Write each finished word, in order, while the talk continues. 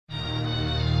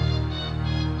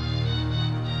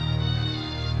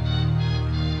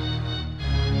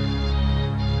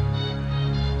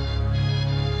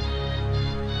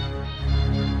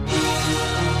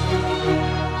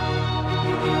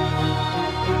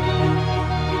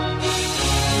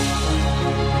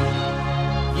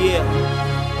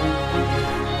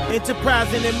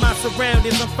Enterprising in my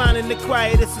surroundings, I'm finding the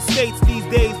quietest estates these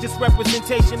days. Just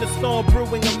representation of storm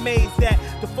brewing, amazed that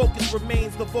the focus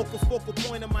remains the focal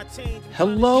point of my change.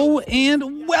 Hello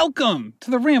and welcome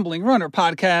to the Rambling Runner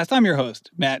Podcast. I'm your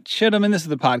host, Matt Chittum, and this is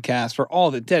the podcast for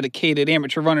all the dedicated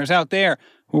amateur runners out there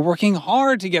who are working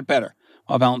hard to get better.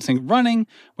 While balancing running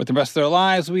with the rest of their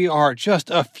lives, we are just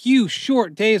a few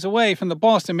short days away from the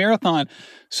Boston Marathon.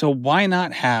 So why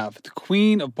not have the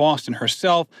Queen of Boston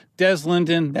herself, Des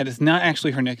Linden? That is not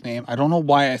actually her nickname. I don't know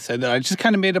why I said that. I just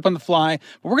kind of made it up on the fly.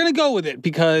 But we're going to go with it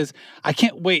because I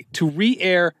can't wait to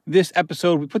re-air this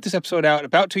episode. We put this episode out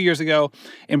about 2 years ago,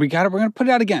 and we're going to put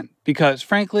it out again because,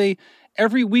 frankly,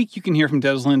 every week you can hear from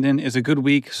Des Linden is a good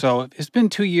week. So it's been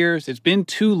 2 years. It's been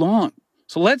too long.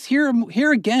 So let's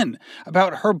hear again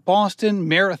about her Boston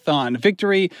Marathon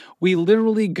victory. We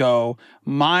literally go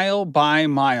mile by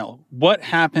mile. What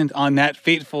happened on that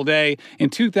fateful day in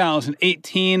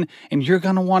 2018? And you're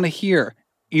going to want to hear,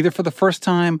 either for the first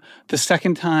time, the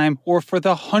second time, or for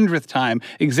the 100th time,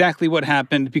 exactly what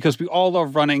happened, because we all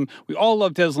love running. We all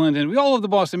love Des Linden. We all love the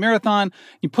Boston Marathon.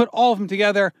 You put all of them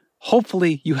together.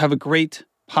 Hopefully you have a great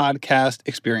podcast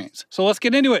experience. So let's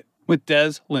get into it with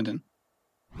Des Linden.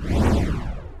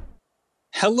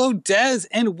 Hello, Des,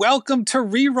 and welcome to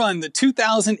Rerun, the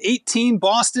 2018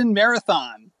 Boston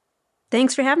Marathon.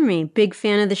 Thanks for having me. Big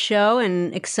fan of the show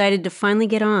and excited to finally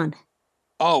get on.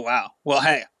 Oh, wow. Well,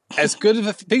 hey, as good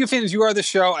of big a fan as you are of the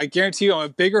show, I guarantee you I'm a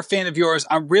bigger fan of yours.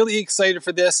 I'm really excited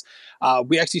for this.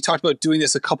 We actually talked about doing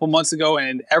this a couple months ago,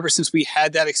 and ever since we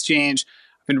had that exchange,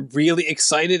 I've been really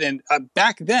excited. And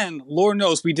back then, Lord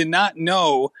knows, we did not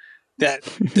know that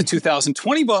the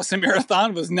 2020 Boston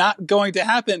Marathon was not going to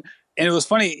happen. And it was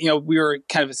funny, we were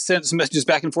kind of sent some messages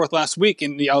back and forth last week,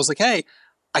 and I was like, hey,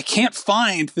 I can't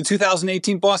find the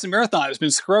 2018 Boston Marathon. It's been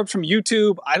scrubbed from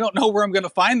YouTube. I don't know where I'm going to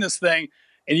find this thing.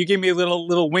 And you gave me a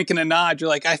little wink and a nod. You're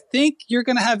like, I think you're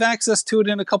going to have access to it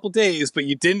in a couple days, but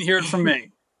you didn't hear it from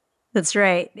me. That's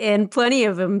right. And plenty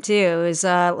of them, too. It was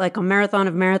like a marathon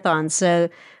of marathons. So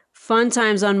fun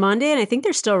times on Monday, and I think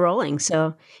they're still rolling.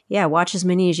 So, yeah, watch as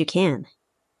many as you can.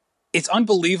 It's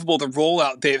unbelievable the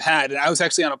rollout they've had. And I was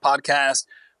actually on a podcast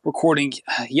recording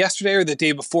yesterday or the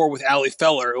day before with Allie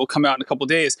Feller. It will come out in a couple of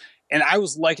days. And I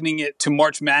was likening it to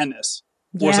March Madness.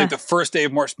 It was like the first day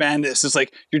of March Madness. It's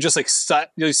like you're just like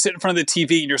you sit in front of the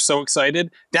TV and you're so excited.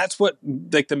 That's what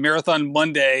like the Marathon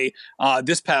Monday,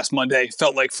 this past Monday,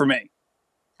 felt like for me.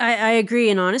 I agree.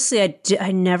 And honestly,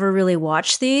 I never really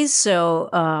watched these. So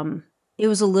it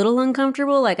was a little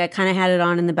uncomfortable. Like I kind of had it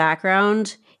on in the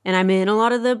background. And I'm in a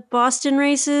lot of the Boston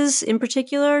races in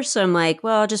particular. So I'm like,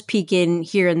 well, I'll just peek in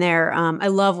here and there. I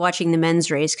love watching the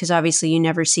men's race because obviously you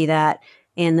never see that.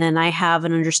 And then I have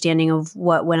an understanding of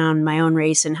what went on in my own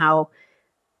race and how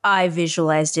I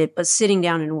visualized it. But sitting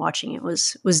down and watching it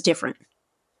was different.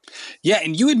 Yeah.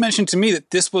 And you had mentioned to me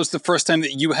that this was the first time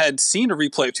that you had seen a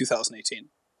replay of 2018.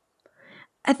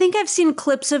 I think I've seen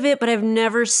clips of it, but I've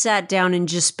never sat down and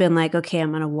just been like, okay,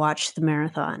 I'm going to watch the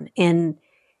marathon. And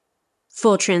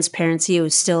full transparency, it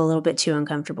was still a little bit too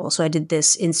uncomfortable. So I did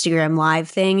this Instagram live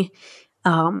thing,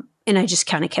 and I just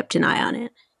kind of kept an eye on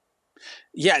it.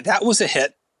 Yeah, that was a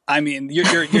hit. I mean, you're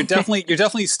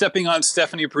definitely stepping on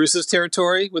Stephanie Bruce's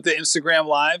territory with the Instagram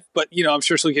live, but I'm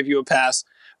sure she'll give you a pass.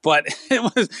 But it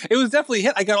was definitely a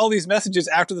hit. I got all these messages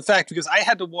after the fact because I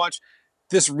had to watch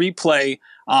this replay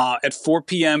at 4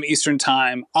 p.m. Eastern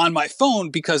time on my phone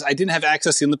because I didn't have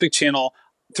access to the Olympic Channel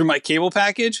through my cable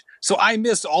package. So I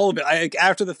missed all of it.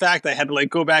 After the fact, I had to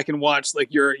go back and watch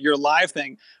your live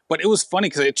thing. But it was funny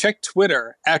because I checked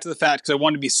Twitter after the fact because I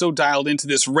wanted to be so dialed into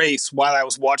this race while I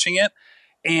was watching it.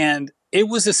 And it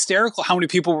was hysterical how many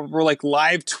people were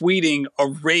live tweeting a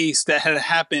race that had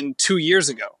happened 2 years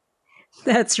ago.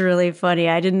 That's really funny.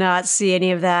 I did not see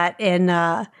any of that. And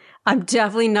I'm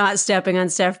definitely not stepping on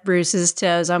Steph Bruce's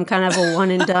toes. I'm kind of a one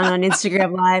and done on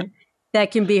Instagram Live.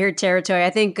 That can be her territory. I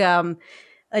think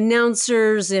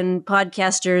announcers and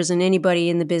podcasters and anybody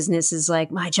in the business is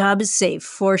like, my job is safe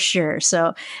for sure.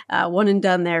 So one and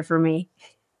done there for me.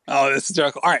 Oh, that's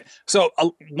hysterical. All right. So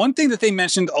one thing that they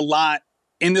mentioned a lot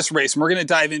in this race, and we're going to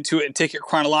dive into it and take it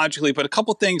chronologically, but a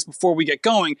couple things before we get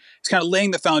going, is kind of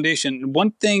laying the foundation. And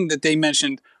one thing that they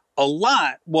mentioned a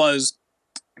lot was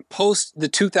post the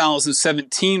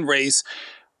 2017 race,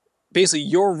 basically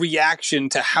your reaction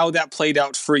to how that played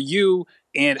out for you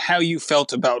and how you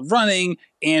felt about running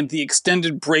and the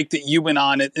extended break that you went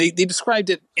on. They described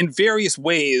it in various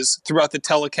ways throughout the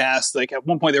telecast. Like at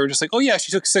one point they were just like, oh yeah,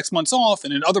 she took 6 months off.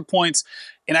 And at other points,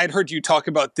 and I'd heard you talk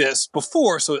about this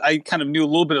before, so I kind of knew a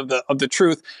little bit of the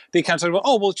truth. They kind of talked about,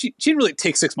 oh, well, she didn't really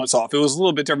take 6 months off. It was a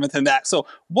little bit different than that. So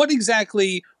what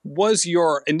exactly was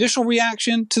your initial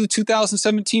reaction to the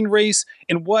 2017 race,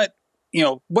 and what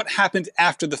happened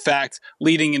after the fact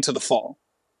leading into the fall?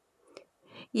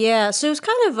 Yeah, so it was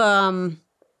kind of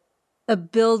a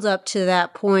build up to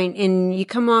that point, and you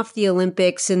come off the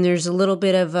Olympics, and there's a little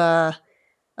bit of a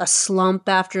slump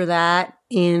after that,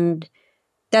 and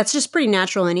that's just pretty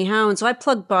natural anyhow. And so I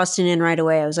plugged Boston in right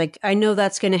away. I was like, I know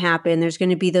that's going to happen. There's going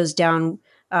to be those down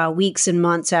weeks and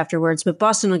months afterwards, but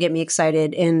Boston will get me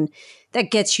excited, and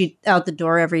that gets you out the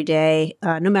door every day,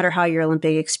 no matter how your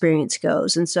Olympic experience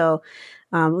goes. And so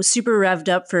was super revved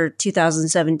up for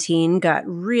 2017, got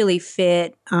really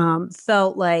fit,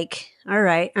 felt like, all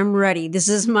right, I'm ready. This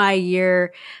is my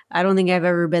year. I don't think I've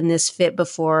ever been this fit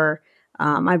before.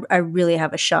 I really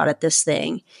have a shot at this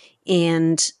thing.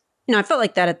 And, I felt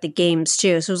like that at the games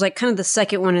too. So it was like kind of the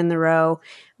second one in the row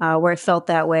where I felt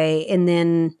that way. And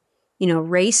then,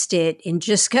 raced it and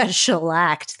just got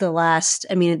shellacked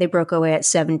they broke away at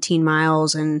 17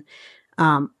 miles. And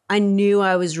I knew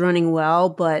I was running well,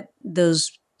 but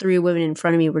those three women in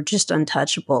front of me were just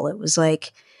untouchable. It was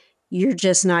like, you're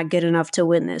just not good enough to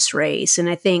win this race. And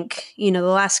I think, the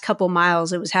last couple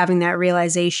miles, it was having that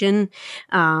realization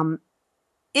and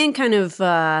kind of,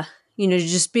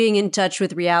 just being in touch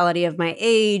with reality of my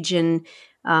age and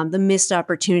the missed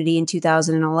opportunity in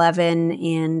 2011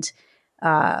 and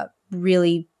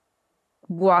really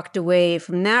walked away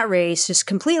from that race just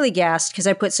completely gassed because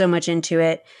I put so much into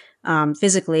it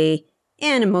physically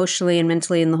and emotionally and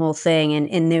mentally in the whole thing.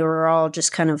 And they were all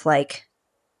just kind of like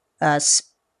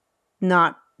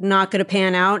not going to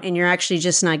pan out, and you're actually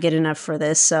just not good enough for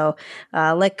this. So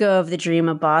let go of the dream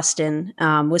of Boston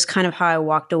was kind of how I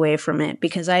walked away from it,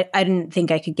 because I didn't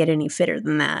think I could get any fitter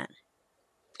than that.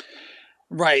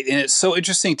 Right. And it's so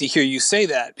interesting to hear you say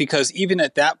that, because even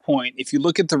at that point, if you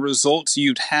look at the results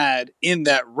you'd had in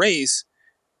that race,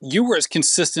 you were as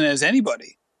consistent as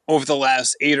anybody over the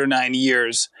last 8 or 9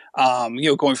 years,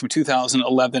 going from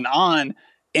 2011 on.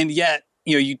 And yet,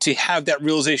 to have that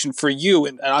realization for you,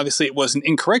 and obviously it was an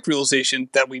incorrect realization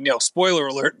that we know, spoiler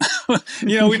alert,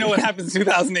 we know what happens in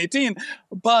 2018,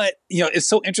 but, it's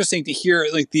so interesting to hear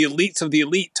like the elites of the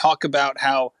elite talk about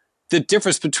how the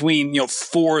difference between,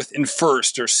 fourth and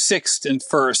first or sixth and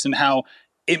first, and how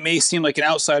it may seem like an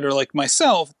outsider like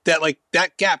myself that like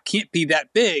that gap can't be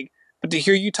that big, but to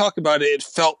hear you talk about it, it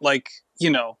felt like,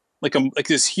 like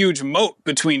this huge moat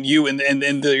between you and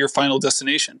your final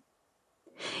destination.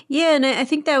 Yeah, and I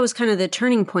think that was kind of the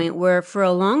turning point where for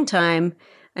a long time,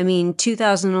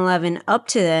 2011 up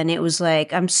to then, it was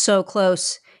like, I'm so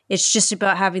close. It's just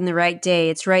about having the right day.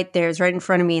 It's right there. It's right in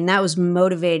front of me. And that was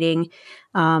motivating.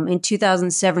 In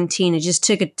 2017, it just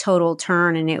took a total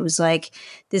turn. And it was like,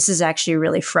 this is actually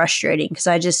really frustrating because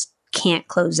I just can't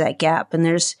close that gap. And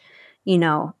there's,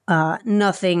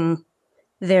 nothing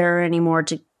there anymore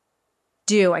to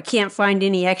do. I can't find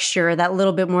any extra, that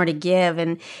little bit more to give.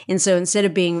 And so instead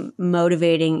of being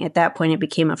motivating at that point, it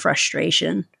became a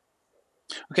frustration.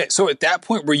 Okay. So at that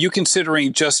point, were you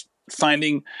considering just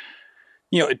finding,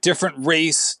 a different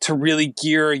race to really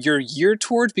gear your year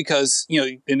towards? Because,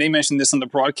 and they mentioned this on the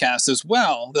broadcast as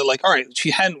well, that like, all right,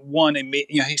 she had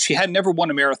never won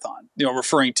a marathon,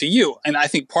 referring to you. And I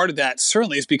think part of that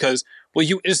certainly is because, well,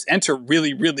 you just enter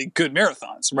really, really good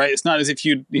marathons, right? It's not as if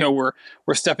were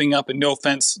stepping up, and no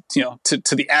offense,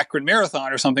 to the Akron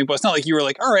Marathon or something, but it's not like you were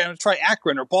like, all right, I'm going to try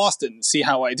Akron or Boston and see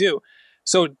how I do.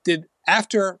 So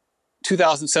after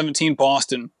 2017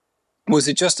 Boston, was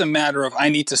it just a matter of I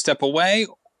need to step away,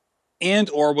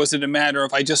 or was it a matter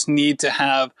of I just need to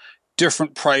have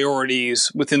different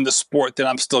priorities within the sport that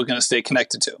I'm still going to stay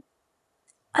connected to?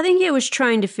 I think it was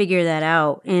trying to figure that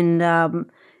out. And,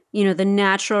 the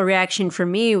natural reaction for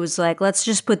me was like, let's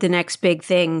just put the next big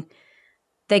thing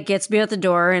that gets me out the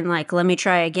door and like, let me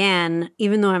try again.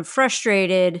 Even though I'm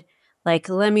frustrated, like,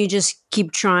 let me just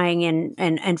keep trying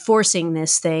and forcing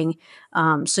this thing.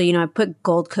 So, I put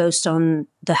Gold Coast on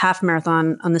the half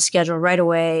marathon on the schedule right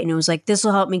away. And it was like, this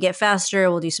will help me get faster.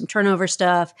 We'll do some turnover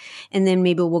stuff. And then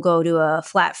maybe we'll go to a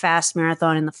flat, fast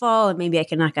marathon in the fall. And maybe I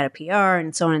can knock out a PR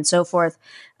and so on and so forth.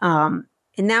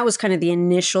 And that was kind of the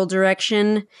initial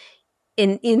direction.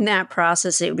 In that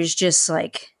process, it was just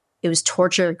like, it was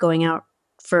torture going out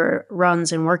for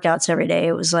runs and workouts every day.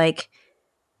 It was like,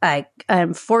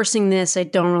 I'm forcing this. I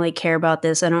don't really care about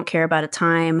this. I don't care about a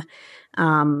time.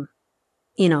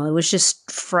 it was just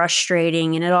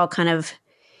frustrating, and it all kind of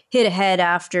hit ahead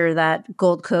after that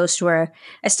Gold Coast where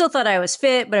I still thought I was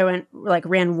fit, but I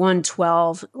ran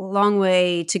 112, long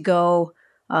way to go,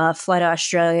 fly to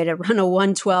Australia to run a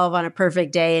 112 on a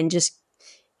perfect day and just,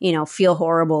 feel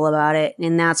horrible about it.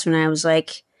 And that's when I was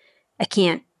like,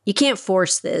 you can't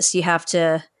force this. You have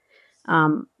to,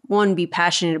 one, be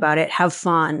passionate about it, have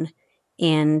fun,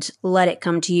 and let it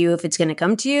come to you if it's going to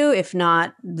come to you. If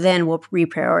not, then we'll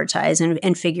reprioritize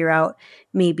and figure out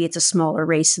maybe it's a smaller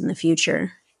race in the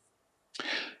future.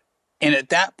 And at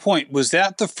that point, was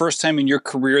that the first time in your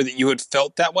career that you had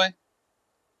felt that way?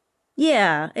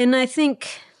 Yeah. And I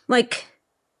think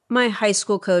my high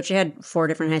school coach, I had 4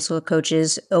 different high school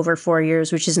coaches over 4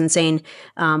 years, which is insane.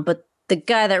 But the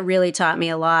guy that really taught me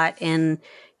a lot and,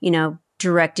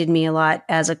 directed me a lot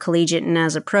as a collegiate and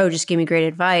as a pro, just gave me great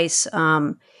advice.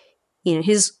 From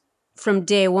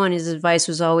day one, his advice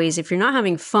was always, if you're not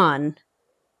having fun,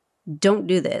 don't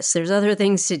do this. There's other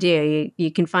things to do.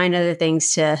 You can find other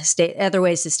things other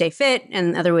ways to stay fit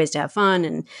and other ways to have fun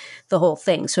and the whole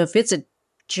thing. So if it's a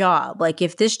job,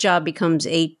 if this job becomes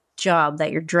a job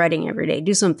that you're dreading every day,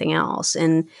 do something else.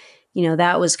 And,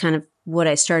 that was kind of what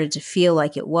I started to feel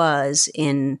like it was.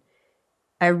 And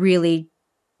I really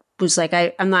was like,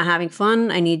 I'm not having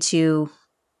fun. I need to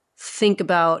think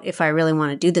about if I really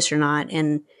want to do this or not.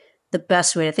 And the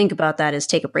best way to think about that is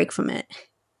take a break from it.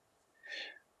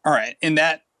 All right. And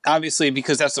that, obviously,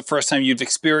 because that's the first time you've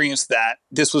experienced that,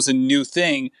 this was a new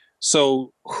thing.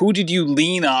 So who did you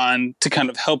lean on to kind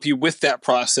of help you with that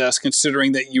process,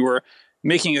 considering that you were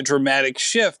making a dramatic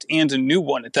shift and a new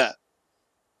one at that?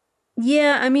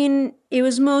 Yeah, I mean, it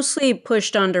was mostly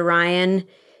pushed onto Ryan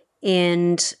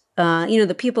and,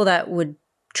 the people that would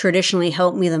traditionally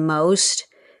help me the most.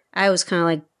 I was kind of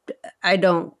like, I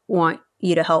don't want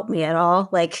you to help me at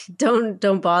all.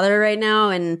 Don't bother right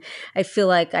now. And I feel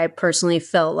like I personally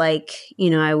felt like,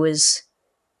 I was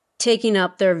taking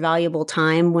up their valuable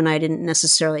time when I didn't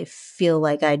necessarily feel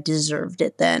like I deserved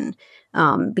it then.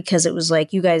 Because it was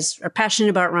like, you guys are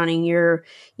passionate about running. You're,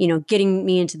 getting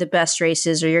me into the best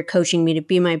races, or you're coaching me to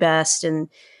be my best, and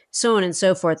so on and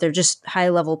so forth. They're just high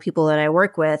level people that I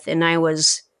work with. And I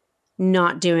was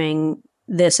not doing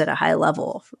this at a high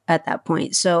level at that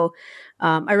point. So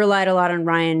I relied a lot on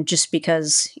Ryan just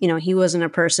because, he wasn't a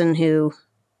person who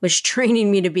was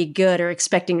training me to be good or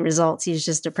expecting results. He's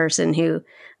just a person who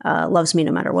loves me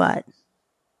no matter what.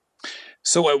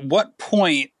 So at what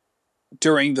point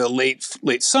during the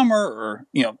late summer or,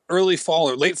 early fall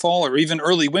or late fall or even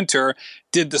early winter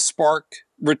did the spark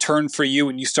return for you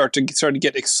and you start to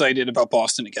get excited about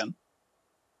Boston again?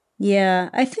 Yeah,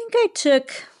 I think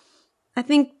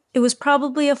it was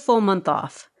probably a full month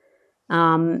off.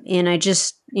 And I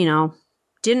just,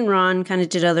 didn't run, kind of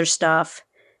did other stuff.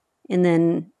 And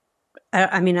then,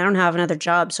 I don't have another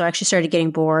job, so I actually started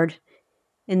getting bored.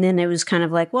 And then it was kind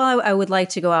of like, well, I would like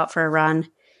to go out for a run.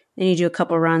 Then you do a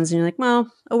couple of runs and you're like,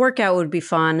 well, a workout would be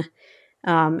fun.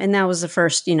 And that was the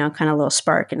first, kind of little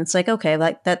spark. And it's like, okay,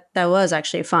 like that was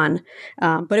actually fun.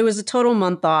 But it was a total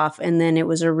month off. And then it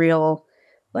was a real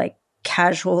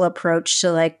casual approach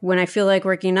to when I feel like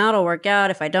working out, I'll work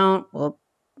out. If I don't, we'll,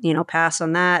 pass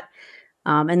on that.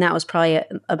 And that was probably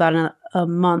about a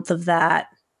month of that.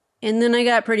 And then I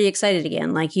got pretty excited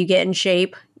again. You get in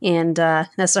shape, and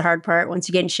that's the hard part. Once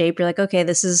you get in shape, you're like, okay,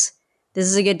 this is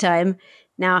a good time.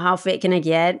 Now, how fit can I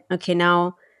get? Okay,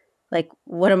 now,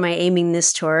 what am I aiming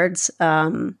this towards?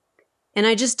 And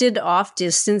I just did off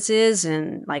distances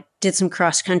and did some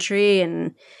cross country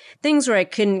and things where I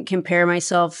couldn't compare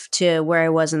myself to where I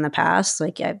was in the past.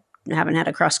 I haven't had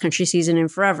a cross country season in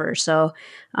forever. So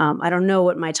I don't know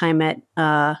what my time at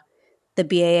the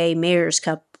BAA Mayor's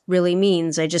Cup really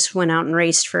means. I just went out and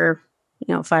raced for,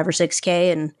 5 or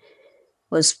 6K and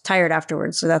was tired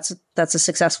afterwards. So that's a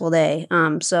successful day.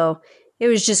 So it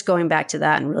was just going back to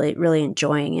that and really, really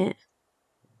enjoying it.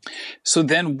 So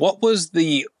then what was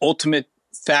the ultimate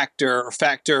factor or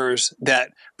factors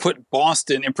that put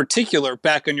Boston in particular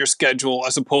back on your schedule,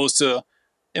 as opposed to,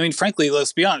 frankly,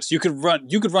 let's be honest, you could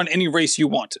run any race you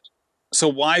wanted. So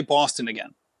why Boston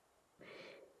again?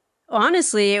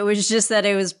 Honestly, it was just that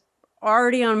it was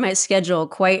already on my schedule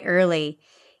quite early.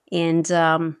 And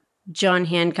John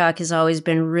Hancock has always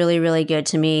been really, really good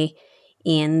to me.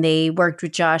 And they worked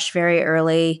with Josh very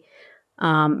early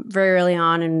on.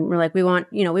 And we're like, we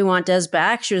want Des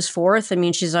back. She was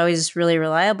 4th. She's always really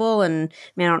reliable. And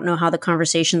I don't know how the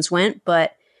conversations went,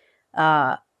 but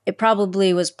it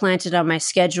probably was planted on my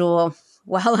schedule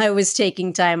while I was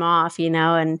taking time off,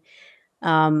 and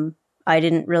I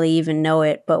didn't really even know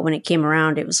it. But when it came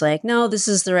around, it was like, no, this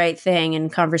is the right thing.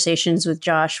 And conversations with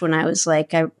Josh when I was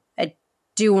I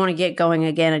do want to get going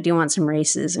again. I do want some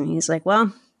races. And he's like,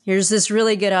 well, here's this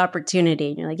really good opportunity.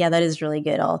 And you're like, yeah, that is really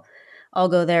good. I'll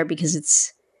go there because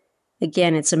it's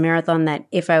a marathon that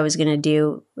if I was going to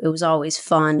do, it was always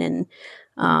fun. And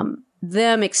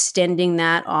them extending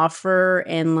that offer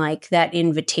and like that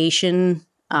invitation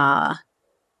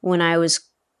when I was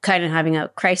kind of having a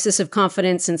crisis of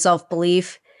confidence and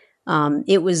self-belief,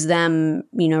 it was them,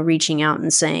 reaching out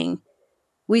and saying,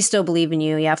 we still believe in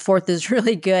you. Yeah, fourth is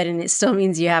really good and it still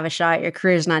means you have a shot. Your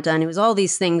career's not done. It was all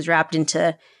these things wrapped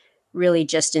into really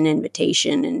just an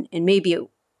invitation. And maybe it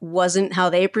wasn't how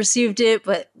they perceived it,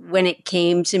 but when it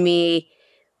came to me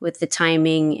with the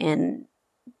timing and,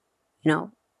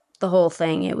 the whole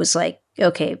thing, it was like,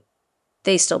 okay,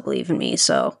 they still believe in me.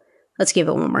 So let's give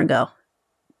it one more go.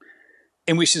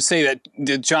 And we should say that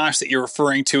the Josh that you're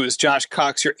referring to is Josh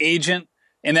Cox, your agent.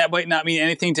 And that might not mean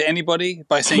anything to anybody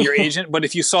by saying your agent. But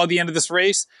if you saw the end of this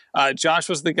race, Josh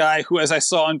was the guy who, as I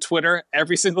saw on Twitter,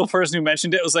 every single person who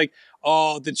mentioned it was like,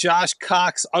 oh, the Josh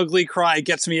Cox ugly cry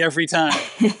gets me every time.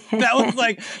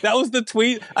 that was the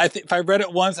tweet. If I read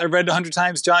it once, I read it 100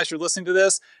 times. Josh, you're listening to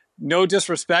this. No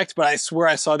disrespect, but I swear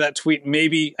I saw that tweet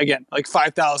maybe, again, like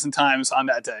 5,000 times on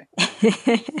that day.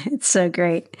 It's so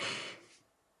great.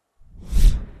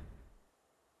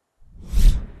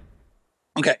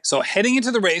 Okay, so heading into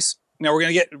the race, now we're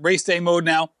going to get race day mode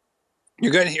now.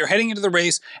 You're heading into the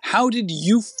race. How did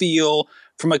you feel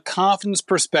from a confidence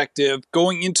perspective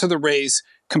going into the race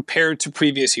compared to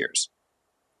previous years?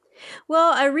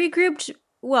 Well, I regrouped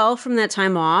well from that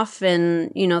time off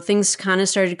and, things kind of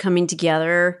started coming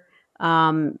together.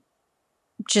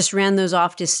 Just ran those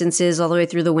off distances all the way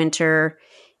through the winter.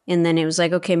 And then it was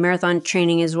like, okay, marathon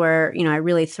training is where, I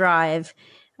really thrive.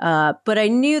 But I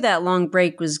knew that long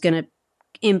break was going to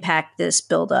impact this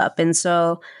buildup. And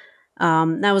so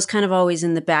that was kind of always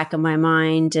in the back of my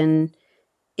mind. And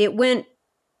it went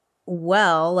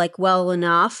well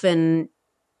enough. And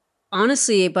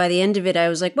honestly, by the end of it, I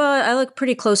was like, well, I look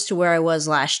pretty close to where I was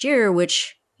last year,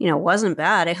 which, wasn't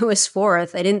bad. I was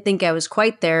fourth. I didn't think I was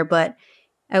quite there, but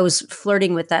I was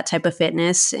flirting with that type of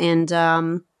fitness. And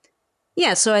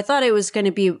so I thought it was going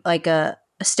to be like a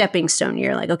stepping stone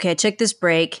year. Like, okay, I took this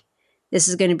break. This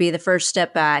is going to be the first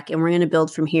step back and we're going to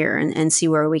build from here and see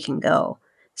where we can go.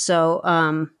 So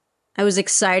I was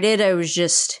excited. I was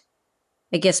just,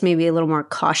 I guess, maybe a little more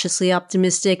cautiously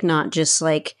optimistic, not just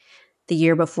like the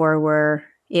year before where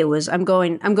it was, I'm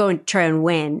going to try and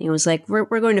win. It was like, we're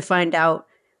going to find out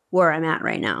where I'm at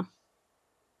right now.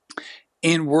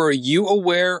 And were you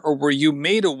aware or were you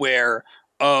made aware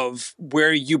of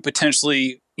where you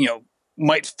potentially,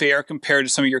 might fare compared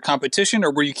to some of your competition,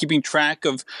 or were you keeping track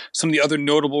of some of the other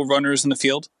notable runners in the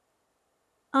field?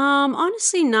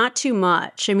 Honestly, not too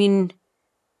much. I mean,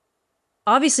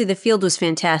 obviously the field was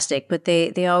fantastic, but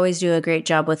they always do a great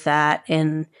job with that.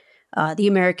 And the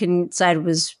American side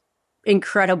was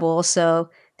incredible. So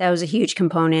that was a huge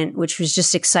component, which was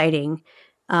just exciting.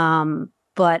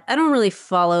 But I don't really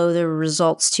follow the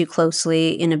results too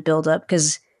closely in a buildup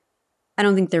because I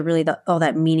don't think they're really all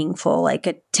that meaningful. Like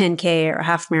a 10K or a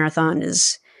half marathon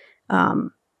is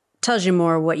tells you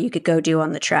more what you could go do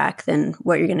on the track than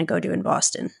what you're going to go do in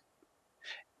Boston.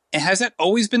 And has that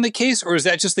always been the case, or is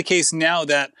that just the case now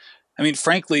that, I mean,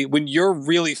 frankly, when you're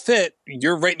really fit,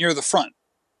 you're right near the front.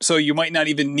 So you might not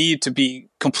even need to be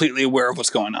completely aware of what's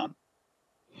going on.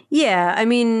 Yeah, I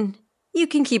mean, you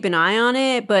can keep an eye on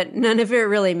it, but none of it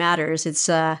really matters. It's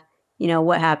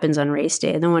what happens on race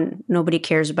day. Nobody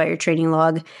cares about your training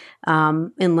log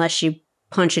unless you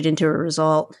punch it into a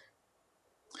result.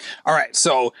 All right.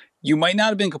 So you might not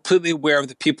have been completely aware of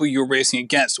the people you were racing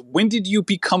against. When did you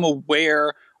become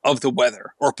aware of the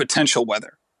weather or potential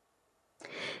weather?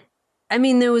 I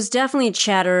mean, there was definitely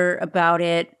chatter about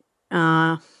it.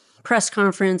 Press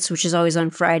conference, which is always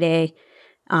on Friday.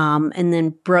 And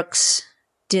then Brooks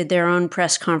did their own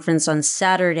press conference on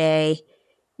Saturday.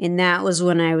 And that was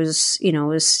when I was,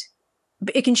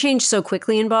 it can change so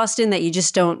quickly in Boston that you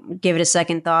just don't give it a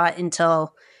second thought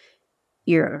until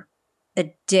you're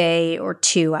a day or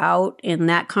two out. And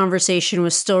that conversation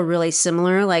was still really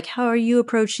similar. Like, how are you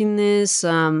approaching this?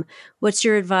 What's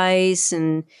your advice?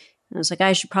 And I was like,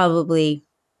 I should probably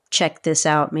check this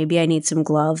out. Maybe I need some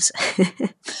gloves.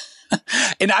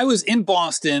 And I was in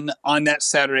Boston on that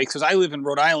Saturday because I live in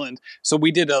Rhode Island. So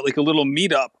we did a little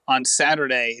meetup on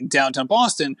Saturday in downtown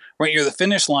Boston, right near the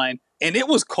finish line. And it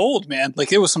was cold, man.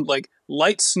 Like, it was some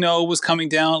light snow was coming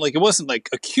down. Like, it wasn't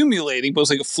accumulating, but it was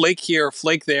like a flake here, a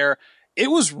flake there.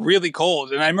 It was really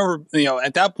cold. And I remember,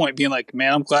 at that point being like,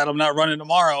 man, I'm glad I'm not running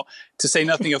tomorrow, to say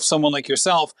nothing of someone like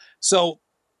yourself. So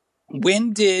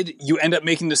when did you end up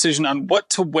making the decision on what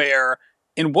to wear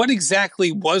And what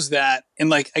exactly was that? And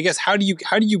like, I guess, how do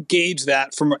you gauge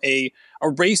that from a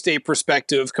race day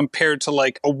perspective compared to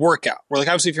like a workout? Where like,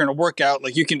 obviously if you're in a workout,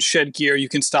 like you can shed gear, you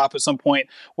can stop at some point.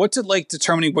 What's it like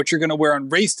determining what you're going to wear on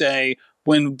race day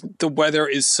when the weather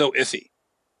is so iffy?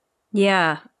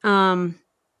 Yeah.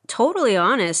 Totally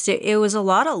honest. It was a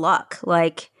lot of luck.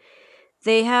 Like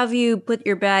they have you put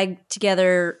your bag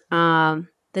together the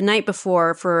night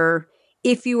before for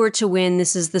if you were to win,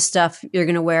 this is the stuff you're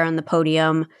going to wear on the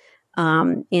podium.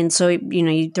 And so,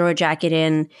 you throw a jacket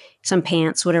in, some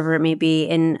pants, whatever it may be.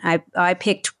 And I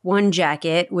picked one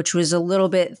jacket, which was a little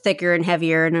bit thicker and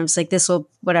heavier. And I was like, this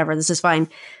is fine.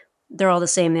 They're all the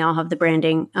same. They all have the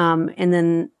branding. And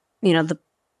then, the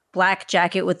black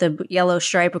jacket with the yellow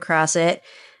stripe across it.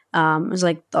 I was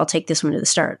like, I'll take this one to the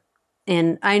start.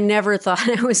 And I never thought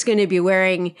I was going to be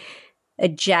wearing a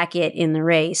jacket in the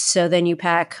race. So then you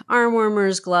pack arm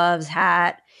warmers, gloves,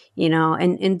 hat,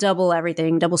 and double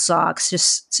everything, double socks,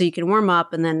 just so you can warm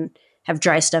up and then have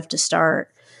dry stuff to start.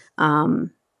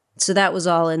 So that was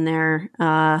all in there.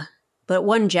 But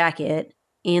one jacket.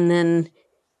 And then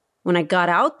when I got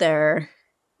out there,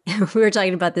 we were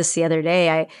talking about this the other day,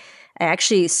 I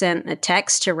actually sent a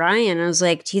text to Ryan. I was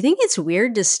like, do you think it's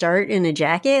weird to start in a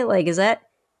jacket? Like, is that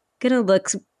going to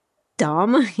look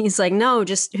dumb? He's like, no,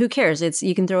 just who cares?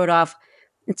 You can throw it off.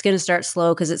 It's going to start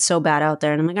slow because it's so bad out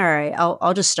there. And I'm like, all right,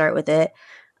 I'll just start with it.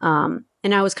 And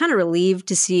I was kind of relieved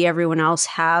to see everyone else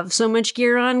have so much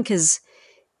gear on because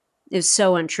it was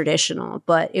so untraditional,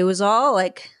 but it was all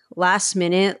like last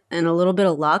minute and a little bit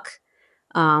of luck.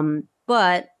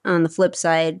 But on the flip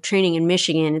side, training in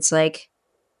Michigan, it's like,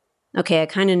 okay, I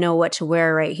kind of know what to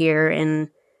wear right here. And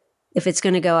if it's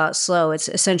going to go out slow, it's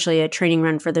essentially a training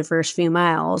run for the first few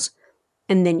miles.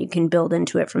 And then you can build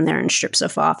into it from there and strip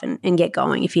stuff off and get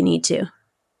going if you need to.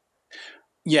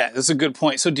 Yeah, that's a good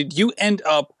point. So did you end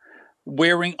up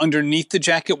wearing underneath the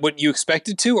jacket what you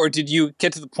expected to? Or did you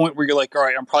get to the point where you're like, all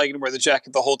right, I'm probably going to wear the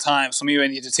jacket the whole time, so maybe I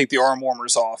need to take the arm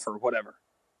warmers off or whatever?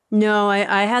 No,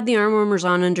 I had the arm warmers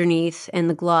on underneath and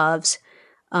the gloves.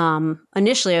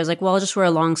 Initially, I was like, well, I'll just wear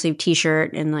a long sleeve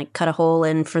t-shirt and like cut a hole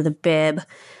in for the bib.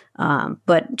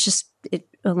 But just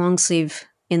a long sleeve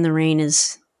in the rain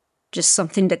is just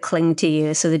something to cling to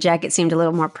you. So the jacket seemed a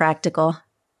little more practical.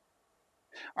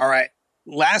 All right.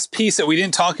 Last piece that we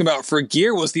didn't talk about for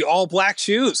gear was the all black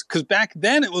shoes. Because back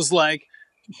then it was like,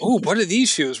 oh, what are these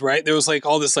shoes, right? There was like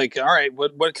all this like, all right,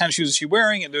 what kind of shoes is she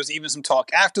wearing? And there was even some talk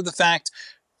after the fact.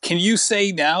 Can you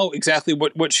say now exactly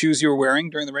what shoes you were wearing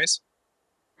during the race?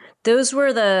 Those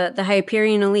were the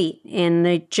Hyperion Elite, and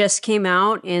they just came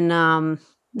out, and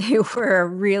they were a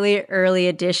really early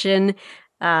edition.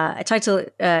 I talked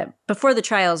to, before the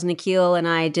trials, Nikhil and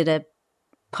I did a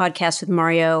podcast with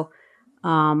Mario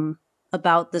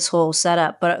about this whole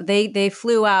setup, but they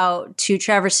flew out to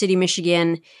Traverse City,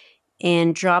 Michigan,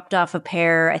 and dropped off a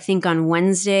pair, I think on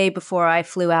Wednesday before I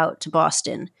flew out to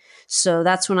Boston. So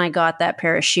that's when I got that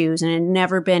pair of shoes, and it had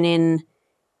never been in,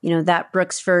 that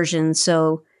Brooks version.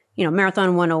 So,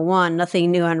 Marathon 101,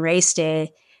 nothing new on race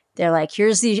day. They're like, here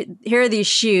are these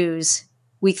shoes.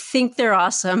 We think they're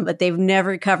awesome, but they've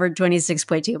never covered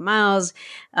 26.2 miles.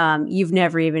 You've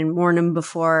never even worn them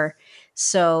before.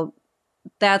 So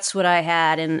that's what I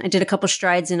had. And I did a couple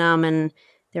strides in them, and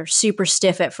they're super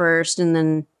stiff at first, and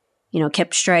then,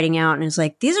 kept striding out. And it's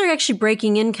like, these are actually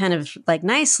breaking in kind of like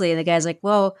nicely. And the guy's like,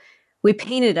 well, we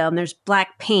painted them. There's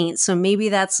black paint. So maybe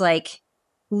that's like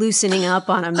loosening up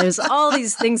on them. There's all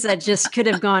these things that just could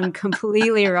have gone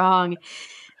completely wrong.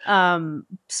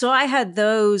 So I had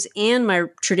those and my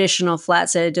traditional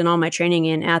flats that I did all my training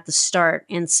in at the start.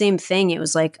 And same thing. It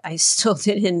was like, I still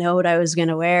didn't know what I was going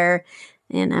to wear.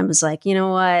 And I was like, you know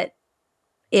what?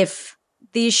 If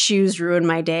these shoes ruin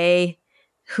my day,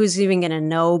 who's even going to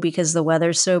know because the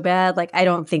weather's so bad? Like, I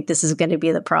don't think this is going to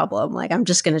be the problem. Like, I'm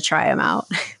just going to try them out.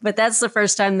 But that's the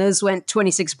first time those went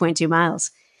 26.2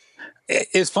 miles.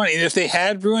 It's funny. If they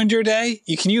had ruined your day,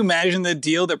 can you imagine the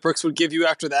deal that Brooks would give you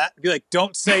after that? Be like,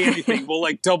 don't say anything. We'll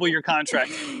like double your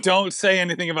contract. Don't say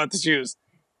anything about the shoes.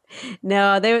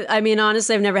 No,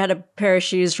 honestly, I've never had a pair of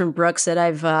shoes from Brooks that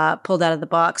I've pulled out of the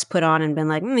box, put on, and been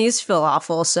like, these feel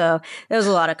awful. So there was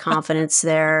a lot of confidence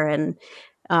there. And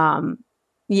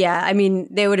yeah,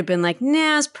 they would have been like,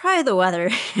 nah, it's probably the weather.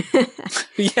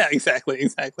 Yeah, exactly.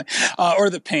 Or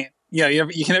the paint. Yeah,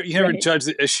 you can never judge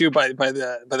a shoe by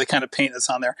the kind of paint that's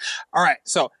on there. All right,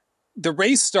 so the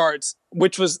race starts,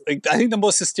 which was I think the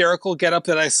most hysterical getup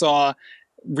that I saw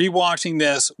rewatching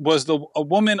this was a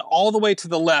woman all the way to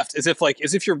the left, as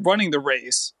if you're running the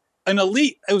race, an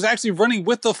elite. It was actually running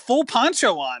with the full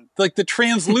poncho on, like the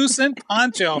translucent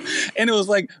poncho. And it was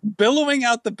like billowing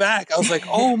out the back. I was like,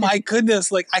 oh my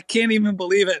goodness. Like, I can't even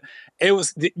believe it.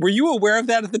 Were you aware of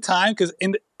that at the time? Because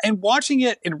and watching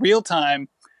it in real time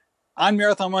on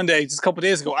Marathon Monday, just a couple of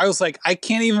days ago, I was like, I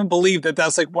can't even believe that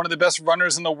that's like one of the best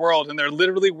runners in the world. And they're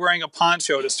literally wearing a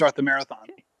poncho to start the marathon.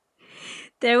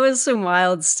 There was some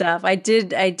wild stuff. I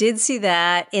did see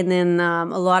that. And then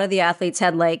a lot of the athletes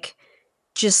had like,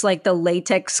 just like the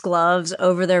latex gloves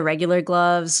over their regular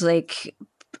gloves. Like,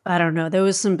 I don't know. There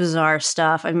was some bizarre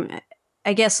stuff.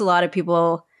 I guess a lot of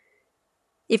people,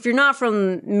 if you're not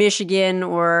from Michigan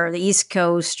or the East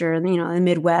Coast or, the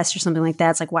Midwest or something like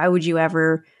that, it's like, why would you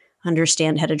ever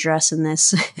understand how to dress in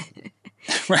this?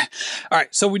 Right. All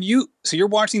right. So you're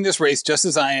watching this race just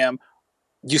as I am.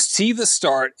 You see the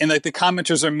start, and like the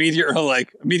commenters are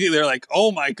immediately like,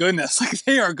 oh my goodness, like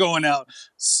they are going out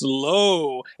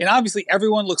slow. And obviously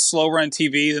everyone looks slower on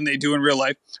TV than they do in real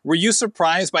life. Were you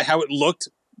surprised by how it looked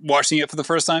watching it for the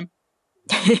first time?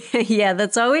 Yeah,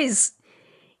 that's always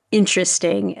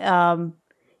interesting.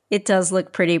 It does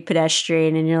look pretty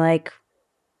pedestrian, and you're like,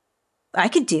 I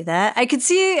could do that. I could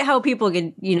see how people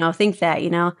could, think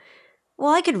that,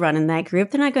 well, I could run in that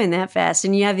group. They're not going that fast.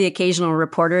 And you have the occasional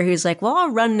reporter who's like, well, I'll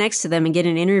run next to them and get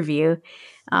an interview.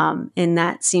 And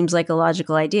that seems like a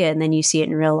logical idea. And then you see it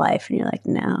in real life and you're like,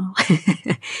 no.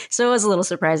 So it was a little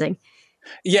surprising.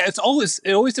 Yeah, it always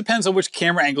depends on which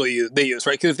camera angle they use,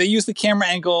 right? Because if they use the camera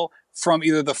angle from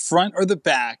either the front or the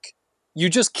back, you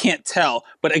just can't tell.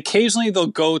 But occasionally they'll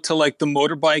go to like the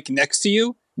motorbike next to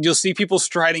you. You'll see people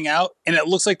striding out and it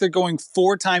looks like they're going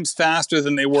 4 times faster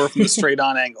than they were from the straight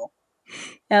on angle.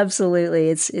 Absolutely.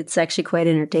 It's actually quite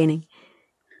entertaining.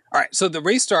 All right. So the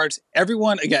race starts.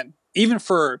 Everyone, again, even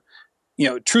for,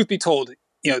 truth be told,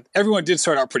 everyone did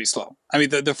start out pretty slow. I mean,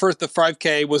 the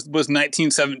 5K was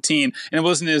 19:17, and it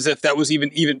wasn't as if that was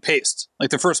even paced. Like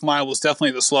the first mile was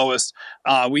definitely the slowest,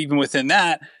 even within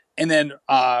that. And then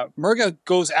Murga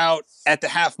goes out at the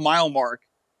half mile mark.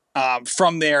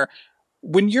 From there,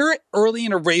 when you're early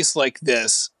in a race like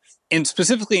this, and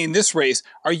specifically in this race,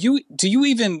 do you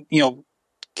even,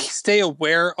 stay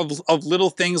aware of little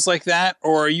things like that?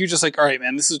 Or are you just like, all right,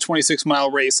 man, this is a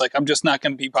 26-mile race. Like, I'm just not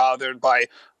going to be bothered by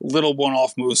little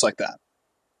one-off moves like that?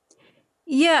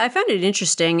 Yeah, I found it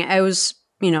interesting. I was,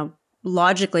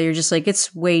 logically, you're just like,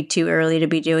 it's way too early to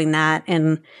be doing that.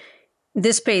 And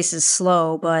this pace is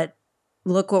slow, but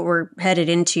look what we're headed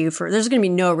into there's going to be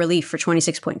no relief for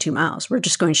 26.2 miles. We're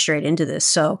just going straight into this.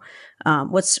 So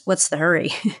what's the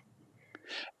hurry?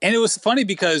 And it was funny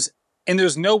because, and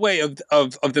there's no way of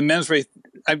the men's race,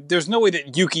 there's no way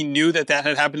that Yuki knew that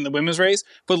had happened in the women's race,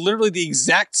 but literally the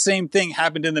exact same thing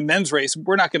happened in the men's race.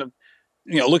 We're not going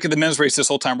to, look at the men's race this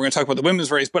whole time. We're going to talk about the women's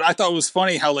race, but I thought it was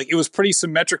funny how like it was pretty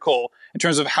symmetrical in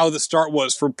terms of how the start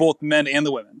was for both men and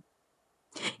the women.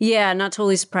 Yeah, not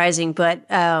totally surprising, but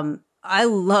I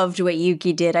loved what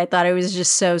Yuki did. I thought it was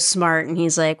just so smart. And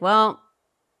he's like, well,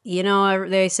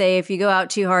 they say if you go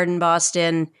out too hard in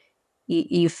Boston,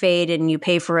 you fade and you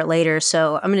pay for it later.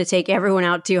 So I'm going to take everyone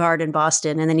out too hard in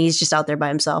Boston. And then he's just out there by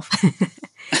himself.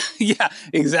 Yeah,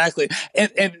 exactly.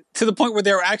 And to the point where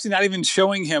they were actually not even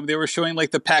showing him. They were showing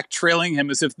like the pack trailing him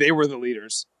as if they were the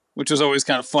leaders, which was always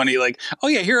kind of funny. Like, oh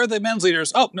yeah, here are the men's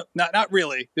leaders. Oh, no, not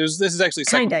really. This is actually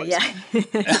second place.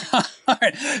 Yeah. All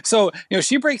right. So,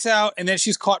 she breaks out and then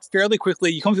she's caught fairly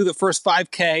quickly. You come through the first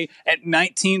 5K at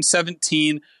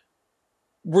 19:17.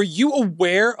 Were you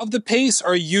aware of the pace,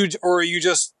 or are you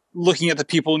just looking at the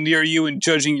people near you and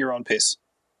judging your own pace?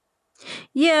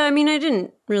 Yeah, I mean, I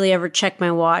didn't really ever check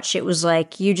my watch. It was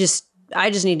like I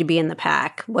just need to be in the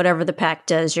pack. Whatever the pack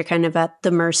does, you're kind of at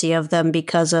the mercy of them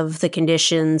because of the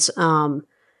conditions.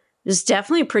 Was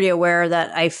definitely pretty aware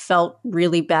that I felt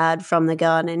really bad from the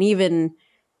gun, and even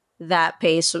that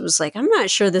pace was like, I'm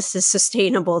not sure this is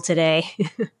sustainable today.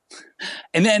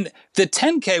 And then the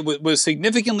 10K was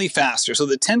significantly faster. So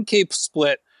the 10K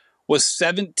split was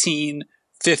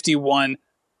 17:51.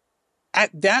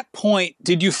 At that point,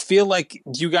 did you feel like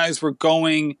you guys were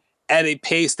going at a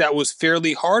pace that was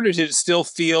fairly hard, or did it still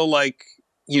feel like,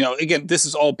 again, this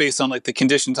is all based on like the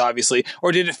conditions, obviously,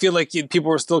 or did it feel like people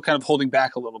were still kind of holding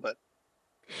back a little bit?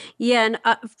 Yeah, and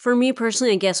for me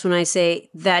personally, I guess when I say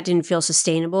that didn't feel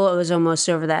sustainable, it was almost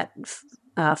over that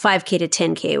 5K to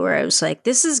 10K where I was like,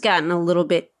 this has gotten a little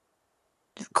bit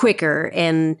quicker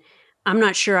and I'm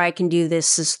not sure I can do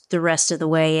this the rest of the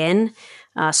way in.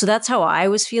 So that's how I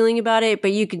was feeling about it.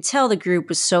 But you could tell the group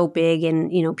was so big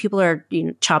and, people are,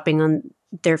 chopping on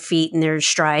their feet and their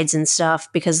strides and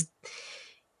stuff because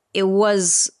it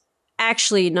was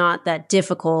actually not that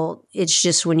difficult. It's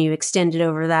just when you extend it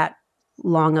over that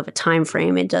long of a time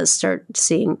frame, it does start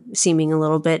seeming a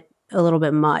little bit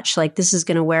much. Like this is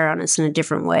going to wear on us in a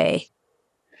different way.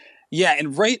 Yeah,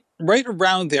 and right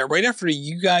around there, right after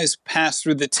you guys passed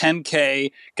through the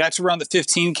 10K, got to around the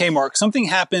 15K mark, something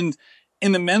happened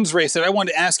in the men's race that I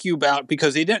wanted to ask you about,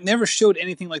 because they never showed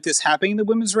anything like this happening in the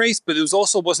women's race, but it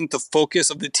wasn't the focus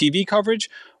of the TV coverage.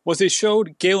 Was they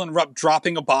showed Galen Rupp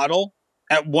dropping a bottle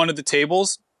at one of the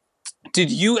tables. Did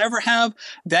you ever have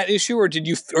that issue, or did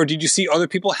you see other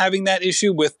people having that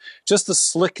issue with just the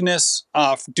slickness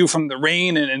due from the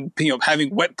rain and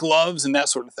having wet gloves and that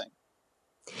sort of thing?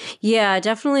 Yeah,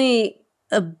 definitely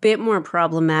a bit more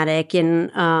problematic.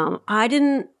 And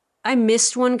I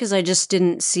missed one because I just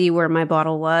didn't see where my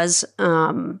bottle was.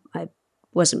 I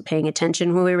wasn't paying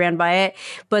attention when we ran by it.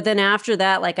 But then after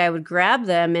that, like I would grab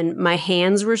them and my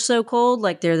hands were so cold,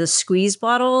 like they're the squeeze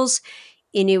bottles.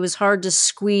 And it was hard to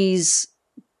squeeze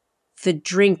the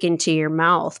drink into your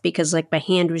mouth because like my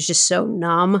hand was just so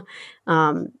numb.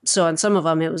 So on some of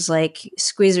them, it was like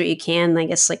squeeze what you can, I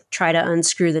guess like try to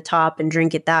unscrew the top and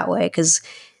drink it that way. Cause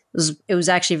it was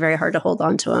actually very hard to hold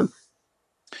on to them.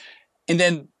 And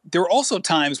then there were also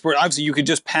times where obviously you could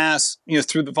just pass,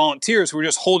 through the volunteers who were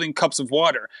just holding cups of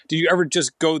water. Did you ever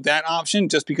just go that option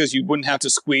just because you wouldn't have to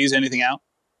squeeze anything out?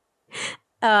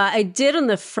 I did on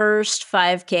the first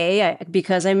 5K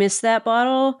because I missed that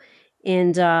bottle,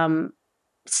 and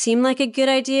seemed like a good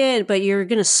idea. But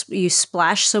you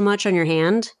splash so much on your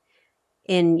hand,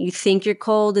 and you think you're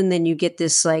cold, and then you get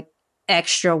this like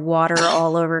extra water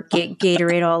all over,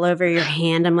 Gatorade all over your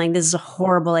hand. I'm like, this is a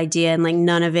horrible idea, and like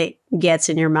none of it gets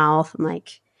in your mouth. I'm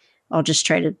like, I'll just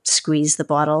try to squeeze the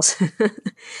bottles.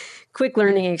 Quick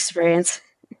learning experience.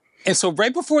 And so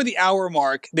right before the hour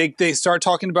mark, they start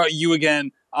talking about you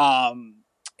again.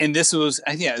 And this was,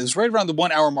 it was right around the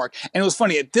 1 hour mark. And it was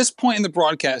funny, at this point in the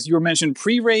broadcast, you were mentioned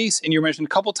pre-race and you were mentioned a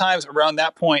couple times around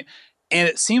that point. And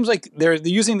it seems like they're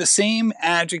using the same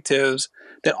adjectives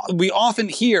that we often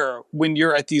hear when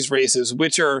you're at these races,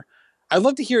 which are, I'd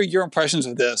love to hear your impressions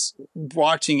of this,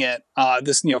 watching it, for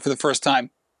the first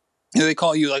time. They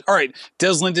call you like, all right,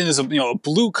 Des Linden is a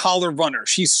blue collar runner.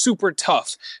 She's super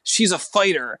tough. She's a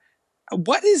fighter.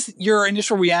 What is your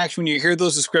initial reaction when you hear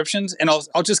those descriptions? And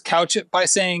I'll just couch it by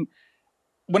saying,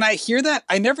 when I hear that,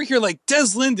 I never hear like Des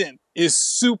Linden is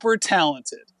super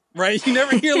talented, right? You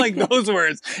never hear like those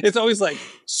words. It's always like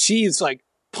she's like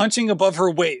punching above her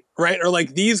weight, right? Or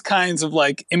like these kinds of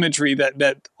like imagery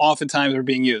that oftentimes are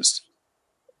being used.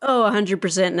 Oh,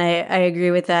 100%. And I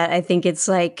agree with that. I think it's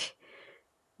like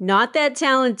not that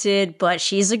talented, but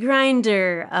she's a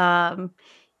grinder.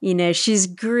 She's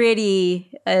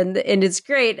gritty and it's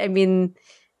great. I mean,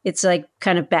 it's like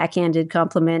kind of backhanded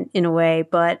compliment in a way,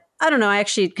 but I don't know. I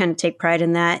actually kind of take pride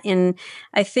in that. And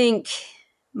I think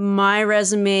my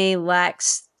resume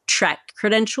lacks track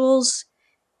credentials.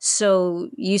 So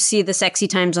you see the sexy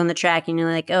times on the track and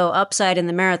you're like, oh, upside in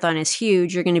the marathon is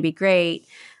huge. You're going to be great.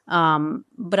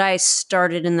 But I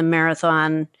started in the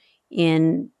marathon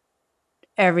in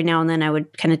every now and then I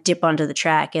would kind of dip onto the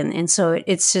track. And so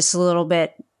it's just a little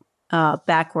bit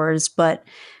backwards, but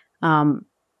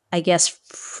I guess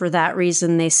for that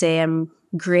reason they say I'm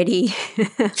gritty.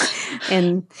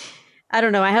 And I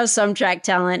don't know, I have some track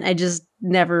talent. I just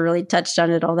never really touched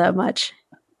on it all that much.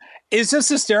 It's just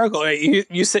hysterical. Right?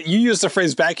 You said you used the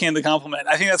phrase backhand the compliment.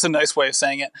 I think that's a nice way of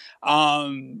saying it.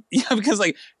 Because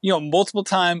like, multiple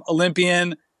time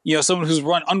Olympian, someone who's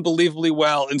run unbelievably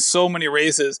well in so many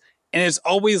races. And it's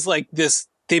always like this,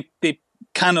 they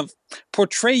kind of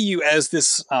portray you as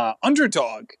this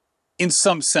underdog in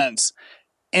some sense.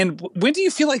 And when do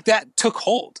you feel like that took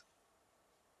hold?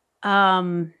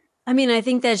 I mean, I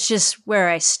think that's just where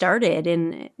I started.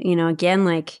 And, again,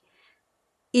 like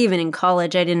even in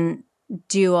college, I didn't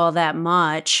do all that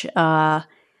much. I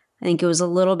think it was a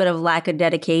little bit of lack of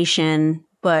dedication.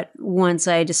 But once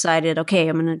I decided, okay,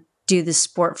 I'm going to do this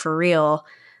sport for real,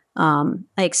 I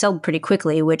excelled pretty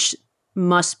quickly, which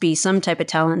must be some type of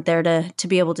talent there to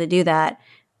be able to do that.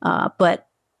 But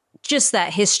just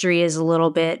that history is a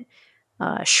little bit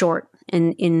short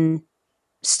in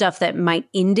stuff that might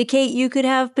indicate you could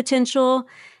have potential.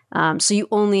 So you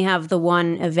only have the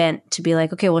one event to be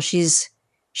like, okay, well, she's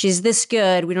this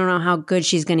good. We don't know how good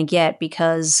she's going to get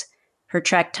because her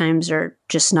track times are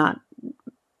just not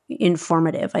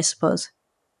informative, I suppose.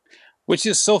 Which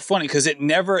is so funny because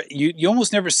you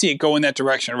almost never see it go in that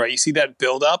direction, right? You see that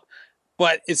build up,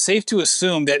 but it's safe to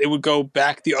assume that it would go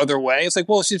back the other way. It's like,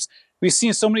 well, we've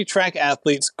seen so many track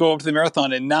athletes go up to the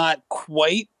marathon and not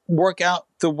quite work out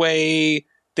the way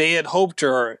they had hoped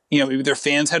or, maybe their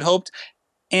fans had hoped.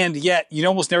 And yet you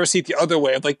almost never see it the other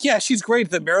way of like, yeah, she's great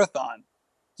at the marathon.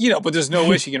 but there's no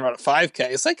way she can run a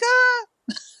 5K. It's like,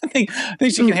 I think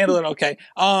she can handle it okay.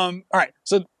 All right.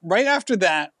 So right after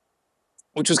that,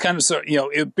 which was kind of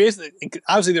it basically,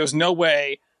 obviously there was no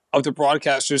way of the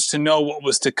broadcasters to know what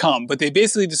was to come, but they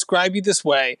basically describe you this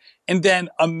way. And then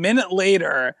a minute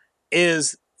later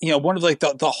is, one of like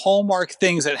the hallmark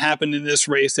things that happened in this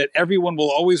race that everyone will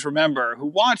always remember who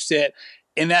watched it.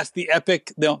 And that's the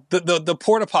epic, the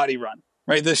porta potty run,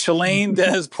 right? The Shalane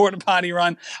Des porta potty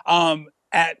run,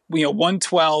 at,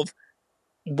 112.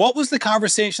 What was the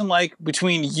conversation like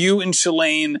between you and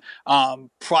Shalane,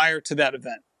 prior to that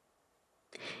event?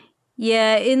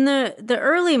 Yeah, in the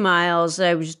early miles,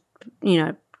 I was,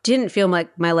 didn't feel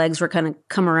like my legs were kind of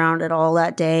come around at all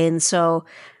that day. And so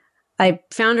I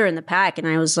found her in the pack and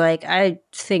I was like, I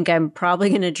think I'm probably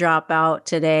going to drop out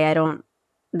today.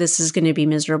 This is going to be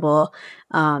miserable.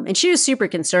 And she was super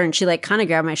concerned. She like kind of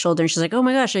grabbed my shoulder and she's like, oh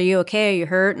my gosh, are you okay? Are you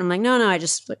hurt? And I'm like, no, I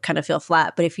just kind of feel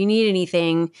flat. But if you need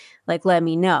anything, like, let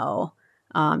me know.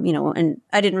 And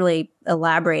I didn't really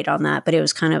elaborate on that, but it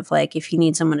was kind of like if you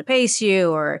need someone to pace you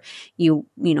or you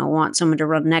want someone to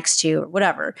run next to you or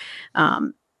whatever.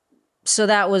 So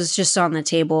that was just on the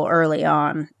table early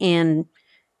on. And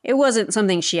it wasn't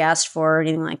something she asked for or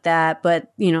anything like that.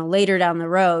 But, later down the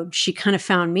road, she kind of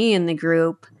found me in the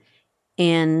group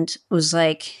and was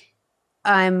like,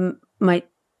 I'm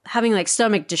having like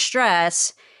stomach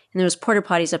distress. And there was porta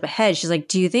potties up ahead. She's like,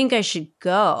 do you think I should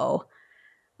go?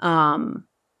 And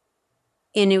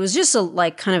it was just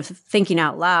like kind of thinking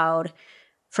out loud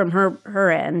from her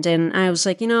end. And I was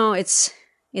like, it's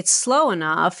slow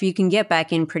enough. You can get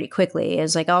back in pretty quickly. I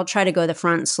was like, I'll try to go to the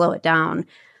front and slow it down.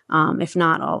 If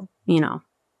not, I'll,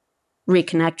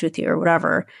 reconnect with you or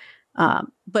whatever.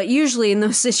 But usually in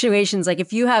those situations, like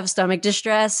if you have stomach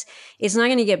distress, it's not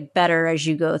going to get better as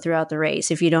you go throughout the race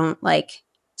if you don't like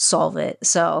solve it.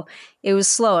 So it was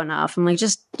slow enough. I'm like,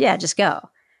 just go.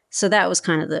 So that was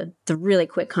kind of the really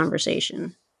quick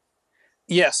conversation.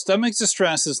 Yeah, stomach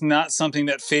distress is not something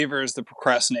that favors the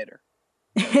procrastinator.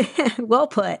 Well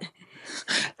put.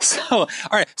 So, all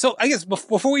right. So I guess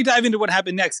before we dive into what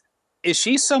happened next, is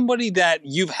she somebody that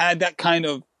you've had that kind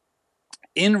of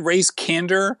in-race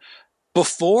candor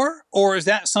before? Or is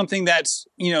that something that's,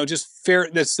 just fair,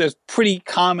 that's pretty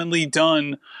commonly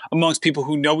done amongst people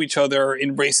who know each other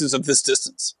in races of this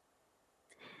distance?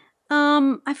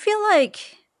 I feel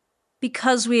like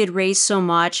because we had raced so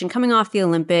much and coming off the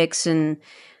Olympics and,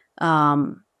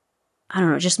 I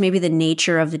don't know, just maybe the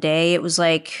nature of the day, it was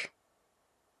like,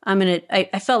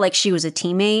 I felt like she was a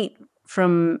teammate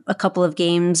from a couple of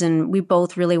games and we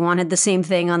both really wanted the same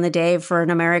thing on the day for an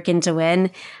American to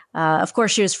win. Of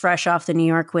course, she was fresh off the New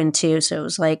York win too. So it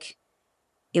was like,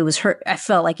 it was her, I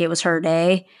felt like it was her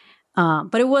day.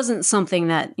 But it wasn't something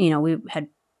that, we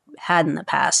had in the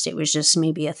past. It was just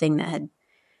maybe a thing that had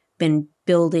been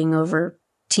building over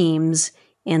teams.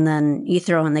 And then you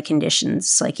throw in the conditions.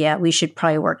 It's like, yeah, we should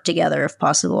probably work together if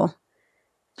possible.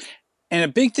 And a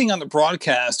big thing on the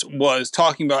broadcast was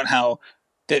talking about how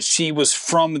that she was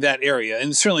from that area.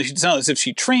 And certainly it's not as if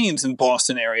she trains in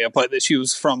Boston area, but that she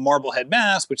was from Marblehead,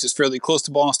 Mass, which is fairly close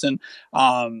to Boston.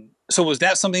 So was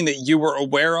that something that you were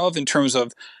aware of in terms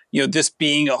of, this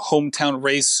being a hometown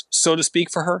race, so to speak,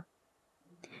 for her?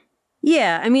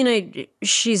 Yeah. I mean,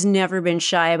 she's never been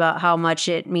shy about how much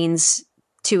it means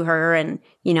to her and,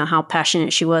 how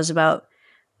passionate she was about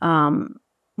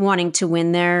wanting to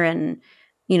win there. And,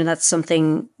 that's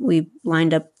something we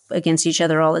lined up against each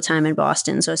other all the time in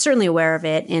Boston. So certainly aware of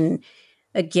it. And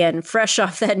again, fresh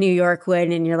off that New York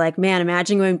win. And you're like, man,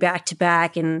 imagine going back to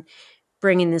back and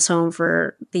bringing this home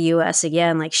for the US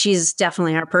again. Like she's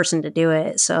definitely our person to do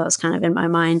it. So it's kind of in my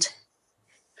mind.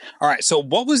 All right. So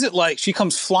what was it like? She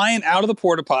comes flying out of the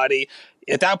porta potty.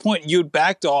 At that point, you'd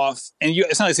backed off and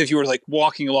it's not as if you were like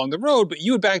walking along the road, but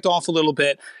you had backed off a little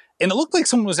bit. And it looked like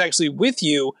someone was actually with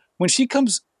you when she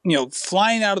comes,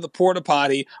 flying out of the porta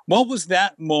potty. What was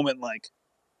that moment like?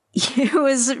 It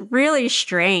was really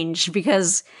strange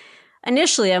because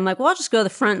initially I'm like, well, I'll just go to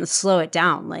the front and slow it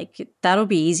down. Like that'll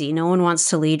be easy. No one wants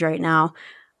to lead right now.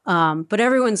 But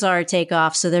everyone saw her take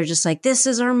off. So they're just like, this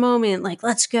is our moment. Like,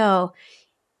 let's go.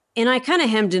 And I kind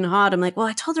of hemmed and hawed. I'm like, well,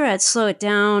 I told her I'd slow it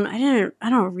down. I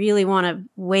don't really want to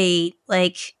wait.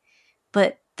 Like,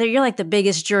 but you're like the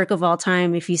biggest jerk of all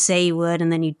time if you say you would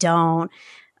and then you don't.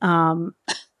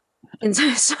 And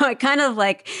so I kind of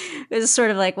like, it was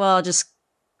sort of like, well, I'll just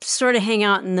sort of hang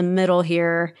out in the middle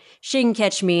here. She can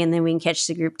catch me and then we can catch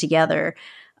the group together.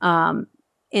 And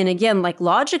again, like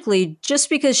logically, just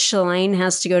because Shalane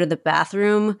has to go to the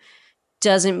bathroom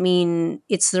doesn't mean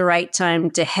it's the right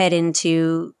time to head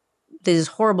into these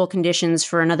horrible conditions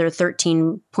for another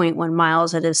 13.1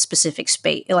 miles at a specific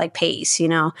pace,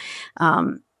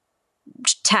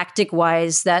 tactic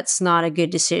wise, that's not a good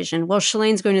decision. Well,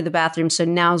 Shalane's going to the bathroom, so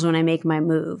now's when I make my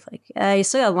move. Like, I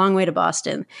still got a long way to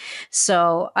Boston.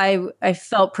 So I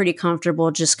felt pretty comfortable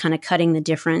just kind of cutting the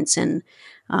difference and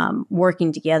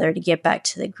working together to get back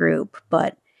to the group.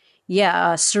 But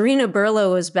yeah, Serena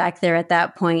Burlow was back there at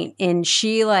that point, and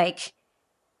she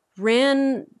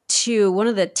ran to one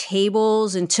of the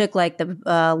tables and took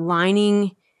the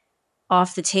lining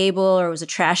off the table, or it was a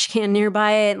trash can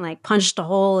nearby it, and punched a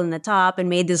hole in the top and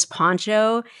made this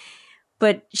poncho.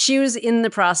 But she was in the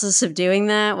process of doing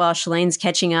that while Shalane's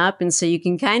catching up. And so you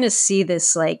can kind of see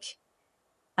this,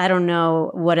 I don't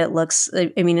know what it looks.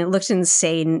 I mean, it looks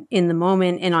insane in the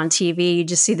moment, and on TV, you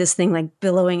just see this thing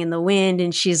billowing in the wind,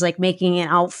 and she's making an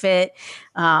outfit.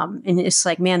 And it's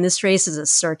man, this race is a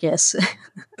circus.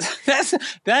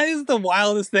 That is the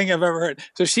wildest thing I've ever heard.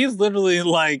 So she's literally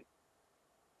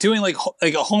doing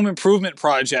a home improvement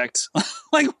project,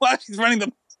 while she's running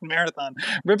the marathon,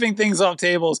 ripping things off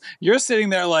tables. You're sitting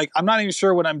there I'm not even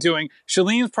sure what I'm doing.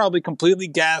 Shalene's probably completely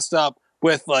gassed up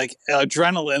with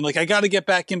adrenaline. I got to get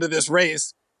back into this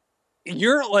race.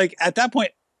 You're at that point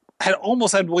had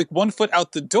almost had 1 foot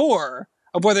out the door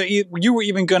of whether you were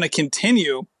even going to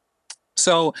continue.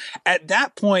 So at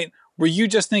that point, were you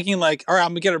just thinking all right, I'm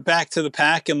gonna get her back to the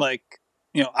pack and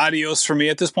adios for me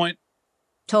at this point?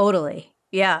 Totally.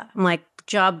 Yeah. I'm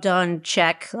job done.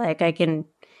 Check. I can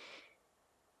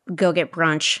go get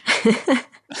brunch.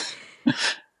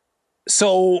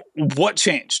 So what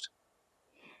changed?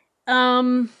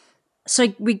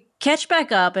 So we catch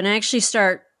back up, and I actually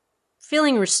start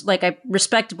feeling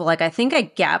respectable. I think I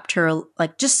gapped her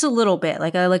just a little bit.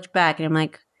 I looked back and I'm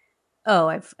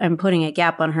oh, I'm putting a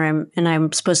gap on her, and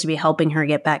I'm supposed to be helping her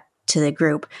get back to the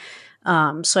group.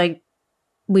 So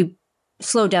we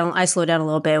slowed down. I slowed down a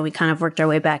little bit, and we kind of worked our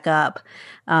way back up.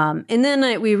 And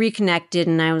then we reconnected,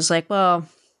 and I was well,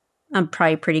 I'm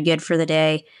probably pretty good for the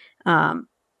day.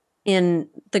 And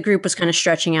the group was kind of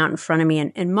stretching out in front of me,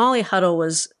 and Molly Huddle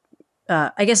was,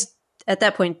 I guess at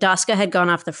that point, Daska had gone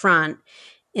off the front,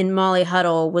 and Molly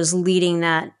Huddle was leading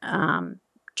that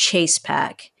chase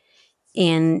pack,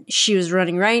 and she was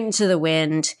running right into the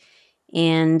wind.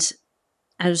 And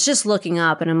I was just looking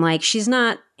up, and I'm she's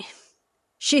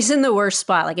in the worst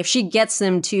spot. If she gets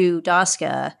them to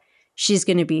Daska, she's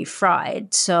going to be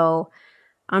fried. So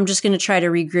I'm just going to try to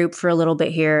regroup for a little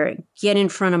bit here, get in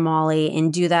front of Molly,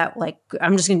 and do that.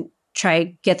 I'm just going to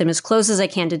try get them as close as I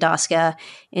can to Daska,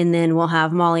 and then we'll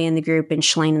have Molly in the group and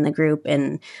Shalane in the group,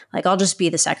 and I'll just be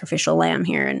the sacrificial lamb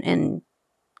here, and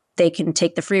they can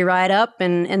take the free ride up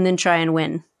and then try and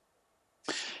win.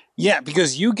 Yeah,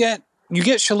 because you get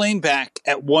Shalane back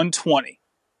at 120.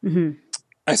 Mm-hmm.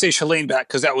 I say Shalane back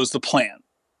because that was the plan,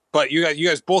 but you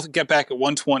guys both get back at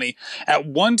 120. At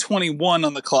 121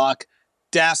 on the clock,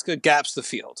 Daska gaps the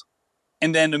field.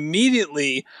 And then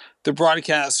immediately the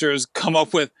broadcasters come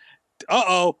up with,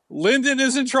 Linden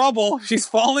is in trouble. She's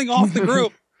falling off the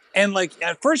group. And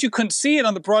at first you couldn't see it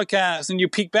on the broadcast, and you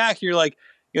peek back, you're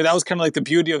that was kind of the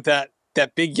beauty of that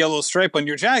big yellow stripe on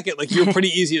your jacket. You're pretty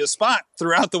easy to spot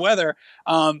throughout the weather.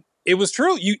 It was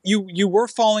true. You were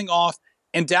falling off,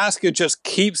 and Daska just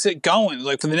keeps it going.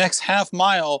 For the next half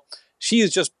mile, she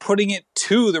is just putting it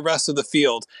to the rest of the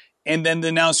field. And then the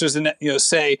announcers,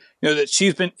 say, that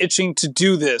she's been itching to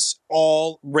do this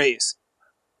all race.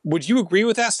 Would you agree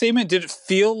with that statement? Did it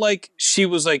feel like she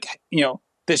was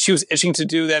that she was itching to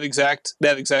do that exact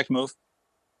move?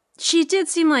 She did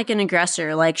seem like an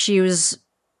aggressor. She was,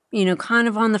 kind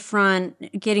of on the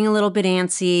front, getting a little bit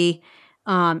antsy.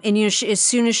 And as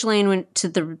soon as Shalane went to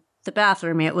the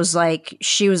bathroom, it was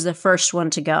she was the first one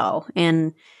to go.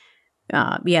 And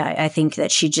I think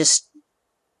that she just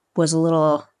was a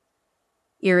little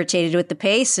irritated with the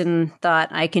pace and thought,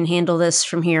 I can handle this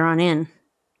from here on in.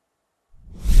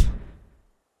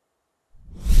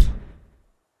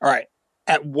 All right.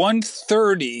 At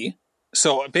 1:30,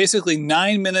 so basically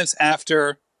 9 minutes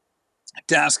after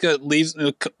Daska leaves,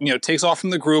 takes off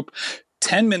from the group,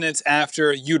 10 minutes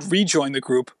after you'd rejoin the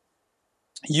group,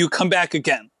 you come back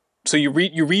again. So you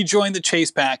rejoin the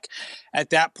chase pack.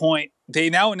 At that point, they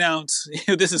now announce,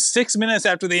 this is 6 minutes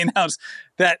after they announce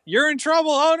that you're in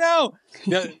trouble. Oh no.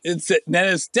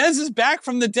 Dez is back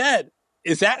from the dead.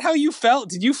 Is that how you felt?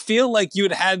 Did you feel like you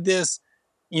had this,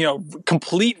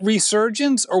 complete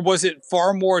resurgence, or was it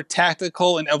far more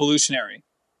tactical and evolutionary?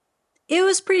 It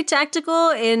was pretty tactical,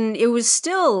 and it was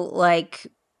still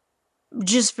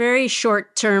just very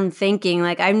short-term thinking.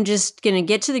 I'm just going to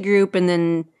get to the group and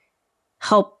then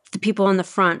help the people on the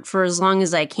front for as long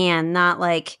as I can. Not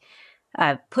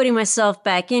putting myself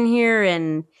back in here,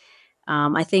 and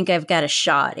I think I've got a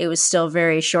shot. It was still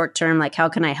very short term. Like, how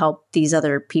can I help these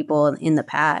other people in the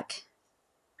pack?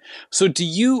 So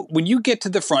when you get to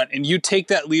the front and you take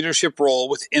that leadership role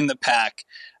within the pack,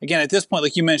 again, at this point,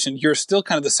 like you mentioned, you're still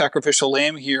kind of the sacrificial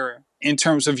lamb here in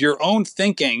terms of your own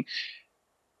thinking.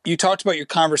 You talked about your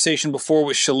conversation before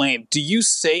with Shalane. Do you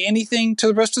say anything to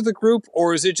the rest of the group,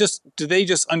 or is it just, do they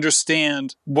just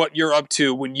understand what you're up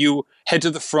to when you head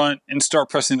to the front and start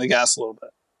pressing the gas a little bit?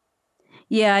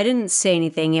 Yeah, I didn't say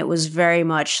anything. It was very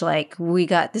much like,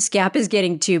 this gap is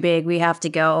getting too big. We have to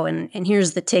go. And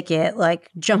here's the ticket, like,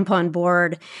 jump on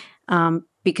board.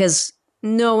 Because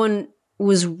no one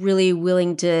was really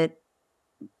willing to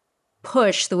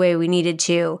push the way we needed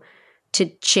to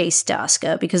chase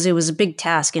Daska, because it was a big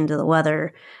task into the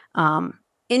weather. And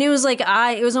it was like,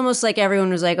 it was almost like everyone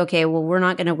was like, okay, well, we're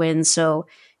not going to win. So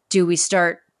do we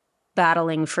start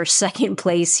battling for second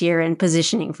place here and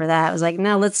positioning for that? I was like,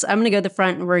 no, I'm going to go to the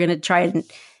front and we're going to try and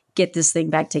get this thing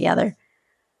back together.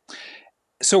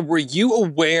 So were you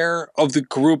aware of the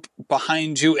group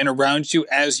behind you and around you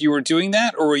as you were doing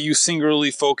that, or were you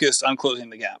singularly focused on closing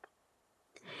the gap?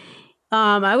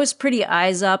 I was pretty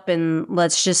eyes up and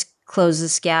let's just close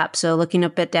this gap. So looking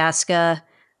up at Daska,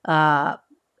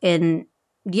 and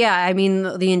yeah, I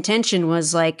mean, the intention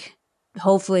was like,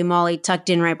 hopefully Molly tucked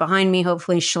in right behind me.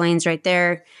 Hopefully Shalane's right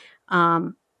there.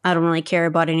 I don't really care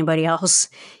about anybody else,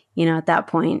 at that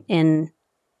point. And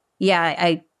yeah,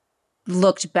 I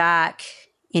looked back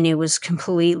and it was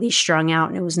completely strung out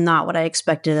and it was not what I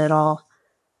expected at all.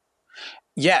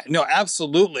 Yeah, no,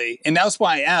 absolutely. And that's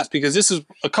why I asked, because this is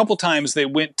a couple times they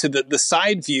went to the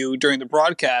side view during the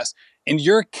broadcast and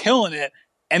you're killing it.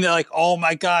 And they're like, oh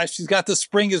my gosh, she's got the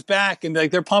spring is back. And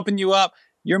they're pumping you up.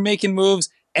 You're making moves.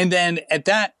 And then at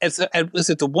the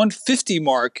 150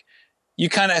 mark, you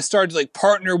kind of started to like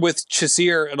partner with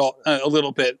Chasir a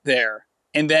little bit there.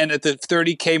 And then at the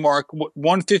 30K mark,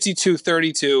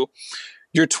 152.32,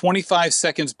 you're 25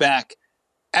 seconds back.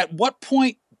 At what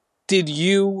point did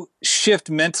you shift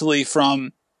mentally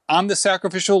from I'm the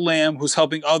sacrificial lamb who's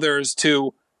helping others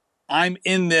to I'm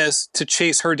in this to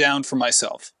chase her down for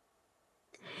myself?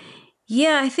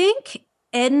 Yeah, I think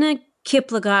Edna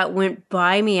Kiplagat went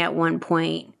by me at one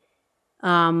point.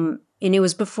 And it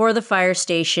was before the fire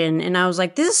station. And I was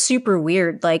like, this is super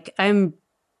weird. Like, I'm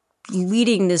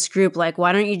leading this group. Like,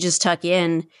 why don't you just tuck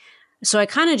in? So I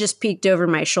kind of just peeked over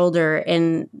my shoulder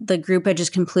and the group had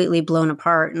just completely blown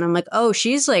apart. And I'm like, oh,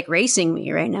 she's like racing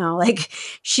me right now. Like,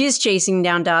 she's chasing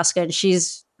down Daska and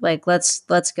she's like, let's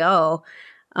go.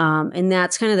 And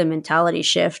that's kind of the mentality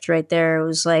shift right there. It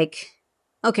was like,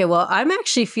 okay, well, I'm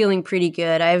actually feeling pretty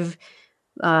good. I've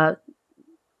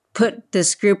put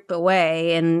this group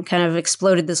away and kind of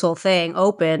exploded this whole thing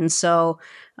open. So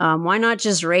why not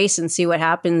just race and see what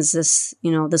happens this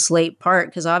late part?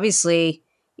 Because obviously,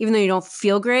 even though you don't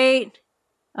feel great,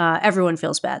 everyone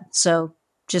feels bad. So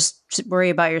just worry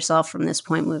about yourself from this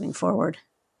point moving forward.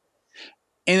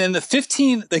 And then the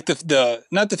 15, like the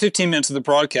not the 15 minutes of the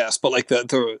broadcast, but like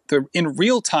the in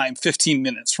real time 15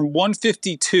 minutes from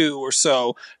 152 or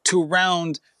so to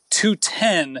around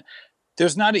 210,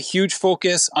 there's not a huge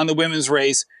focus on the women's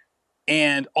race.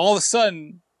 And all of a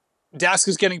sudden,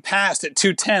 Daska's getting passed at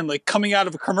 210, like coming out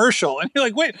of a commercial. And you're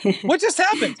like, wait, what just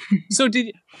happened? So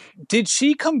did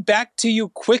she come back to you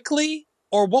quickly?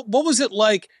 Or what was it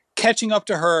like catching up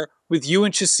to her with you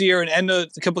and Chasir and Edna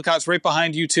Kiplagat's right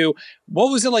behind you two?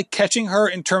 What was it like catching her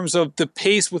in terms of the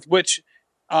pace with which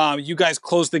you guys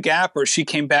closed the gap or she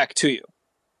came back to you?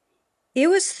 It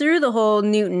was through the whole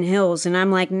Newton Hills. And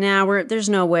I'm like, nah, there's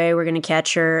no way we're going to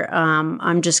catch her.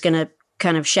 I'm just going to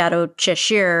kind of shadow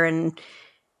Cheshire, and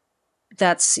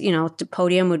that's, the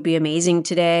podium would be amazing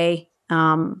today.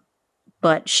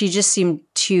 But she just seemed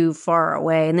too far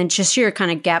away. And then Cheshire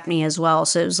kind of gapped me as well.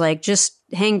 So it was like, just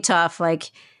hang tough.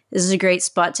 Like, this is a great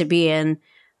spot to be in.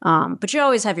 But you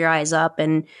always have your eyes up,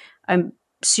 and I'm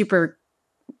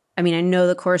I know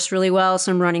the course really well.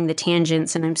 So I'm running the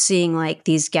tangents and I'm seeing like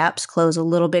these gaps close a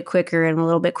little bit quicker and a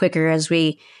little bit quicker as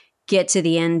we get to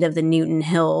the end of the Newton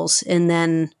Hills. And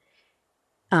then,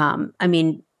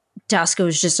 Daska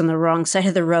was just on the wrong side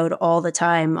of the road all the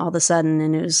time, all of a sudden.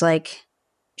 And it was like,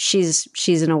 she's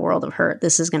in a world of hurt.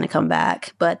 This is going to come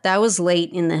back. But that was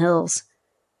late in the hills.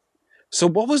 So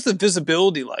what was the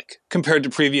visibility like compared to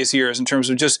previous years in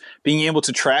terms of just being able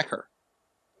to track her?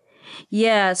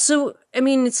 Yeah. So,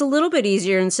 it's a little bit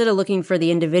easier. Instead of looking for the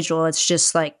individual, it's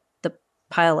just like the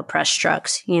pile of press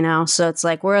trucks, So it's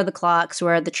like, where are the clocks?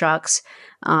 Where are the trucks?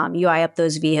 You eye up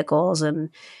those vehicles and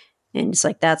it's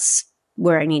like, that's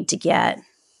where I need to get.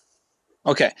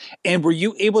 Okay. And were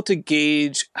you able to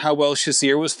gauge how well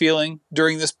Shazir was feeling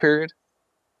during this period?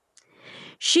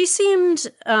 She seemed,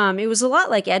 it was a lot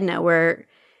like Edna, where,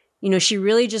 she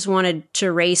really just wanted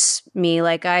to race me.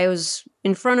 Like I was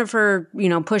in front of her,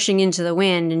 pushing into the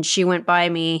wind, and she went by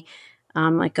me.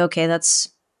 Like, okay, that's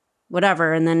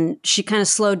whatever. And then she kind of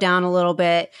slowed down a little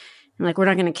bit. I'm like, we're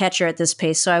not going to catch her at this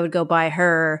pace. So I would go by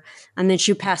her, and then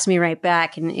she passed me right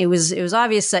back. And it was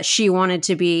obvious that she wanted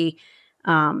to be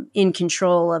in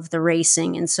control of the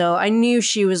racing. And so I knew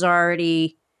she was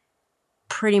already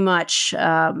pretty much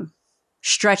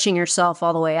stretching herself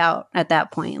all the way out at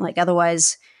that point. Like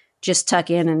otherwise, just tuck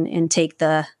in and take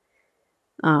the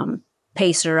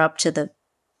pacer up to the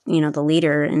the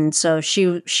leader. And so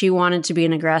she wanted to be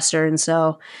an aggressor. And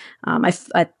so I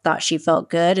thought she felt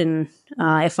good. And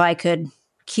if I could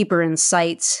keep her in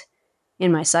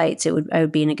my sights, I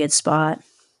would be in a good spot.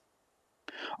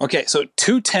 Okay, so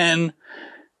 2:10,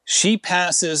 she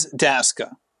passes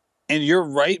Daska, and you're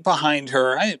right behind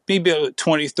her, maybe about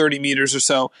 20, 30 meters or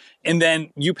so. And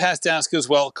then you pass Daska as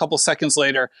well a couple seconds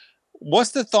later.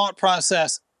 What's the thought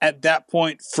process at that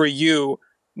point for you,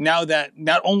 now that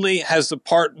not only has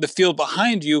the field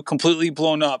behind you completely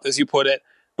blown up, as you put it,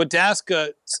 but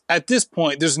Daska, at this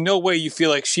point, there's no way you feel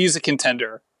like she's a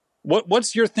contender.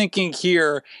 What's your thinking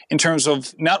here in terms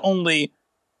of not only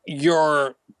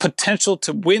your potential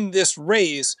to win this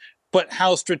race, but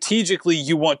how strategically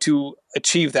you want to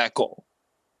achieve that goal?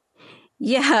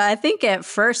 Yeah, I think at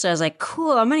first I was like,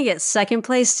 cool, I'm going to get second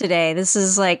place today. This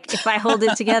is like, if I hold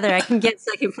it together, I can get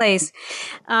second place.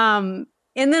 And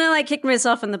then I kicked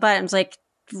myself in the butt. I was like,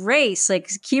 race, like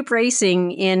keep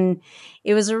racing. And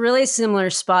it was a really similar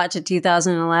spot to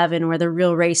 2011 where the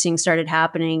real racing started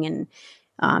happening. And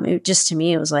it just, to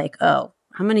me, it was like, oh,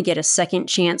 I'm going to get a second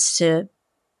chance to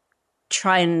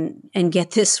try and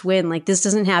get this win. Like this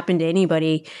doesn't happen to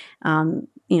anybody.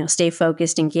 Stay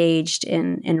focused, engaged,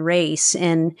 and race.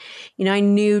 And, I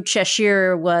knew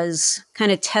Cheshire was kind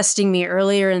of testing me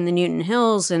earlier in the Newton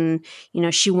Hills, and,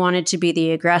 she wanted to be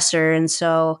the aggressor. And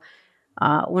so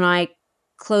when I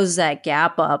closed that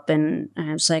gap up, and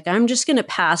I was like, I'm just going to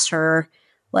pass her,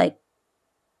 like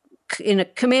in a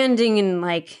commanding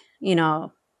and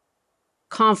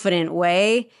confident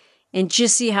way, and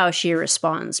just see how she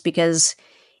responds. Because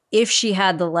if she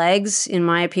had the legs, in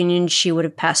my opinion, she would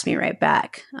have passed me right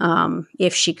back,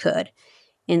 if she could.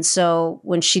 And so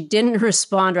when she didn't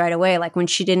respond right away, like when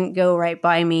she didn't go right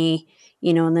by me,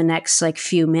 in the next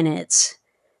few minutes,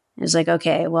 I was like,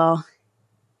 okay, well,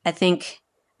 I think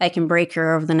I can break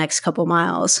her over the next couple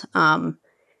miles. And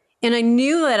I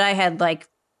knew that I had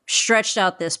stretched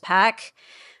out this pack,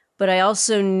 but I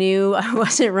also knew I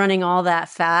wasn't running all that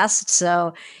fast.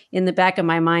 So in the back of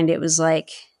my mind, it was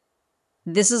like,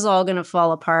 this is all going to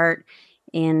fall apart,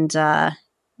 and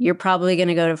you're probably going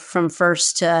to go from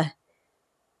first to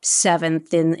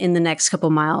seventh in the next couple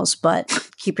miles, but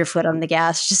keep your foot on the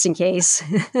gas just in case.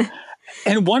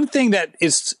 And one thing that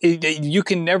you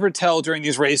can never tell during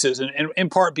these races, and in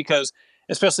part because,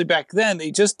 especially back then, they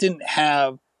just didn't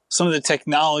have some of the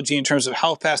technology in terms of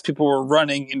how fast people were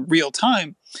running in real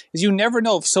time, is you never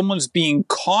know if someone's being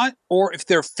caught or if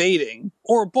they're fading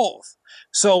or both.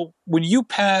 So when you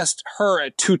passed her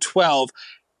at 2:12,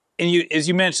 and you, as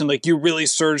you mentioned, you really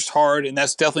surged hard, and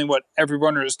that's definitely what every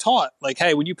runner is taught.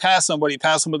 Hey, when you pass somebody,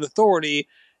 pass them with authority,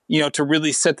 to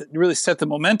really set the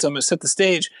momentum and set the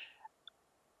stage.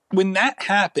 When that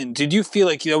happened, did you feel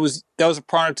like that was a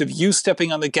product of you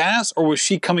stepping on the gas, or was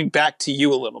she coming back to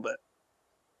you a little bit?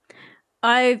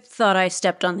 I thought I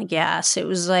stepped on the gas. It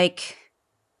was like,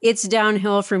 it's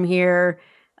downhill from here.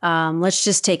 Let's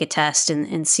just take a test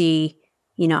and see,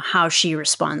 how she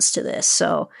responds to this.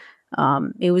 So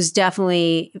it was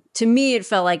definitely, to me, it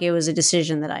felt like it was a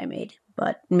decision that I made,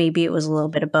 but maybe it was a little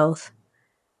bit of both.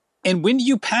 And when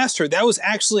you passed her, that was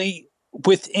actually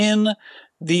within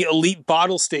the elite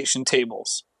bottle station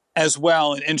tables as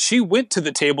well. And she went to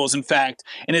the tables, in fact,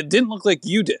 and it didn't look like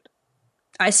you did.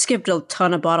 I skipped a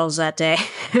ton of bottles that day,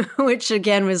 which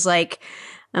again was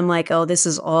I'm like, oh, this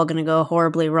is all going to go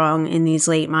horribly wrong in these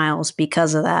late miles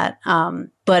because of that.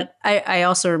 But I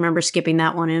also remember skipping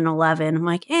that one in 11. I'm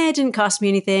like, it didn't cost me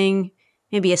anything.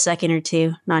 Maybe a second or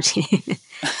two. Not cheating.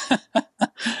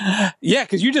 Yeah,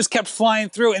 because you just kept flying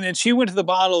through. And then she went to the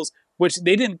bottles, which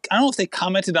they didn't, I don't know if they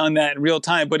commented on that in real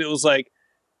time, but it was like,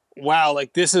 wow,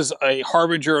 this is a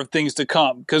harbinger of things to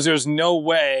come. Because there's no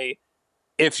way,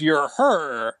 if you're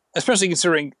her, especially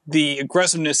considering the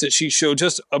aggressiveness that she showed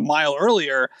just a mile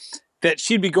earlier, that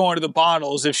she'd be going to the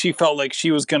bottles if she felt like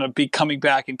she was going to be coming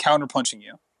back and counterpunching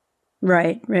you.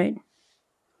 Right.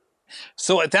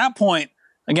 So at that point,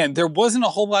 again, there wasn't a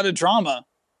whole lot of drama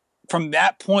from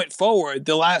that point forward,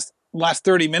 the last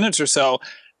 30 minutes or so,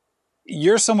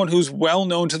 you're someone who's well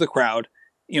known to the crowd.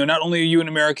 Not only are you an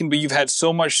American, but you've had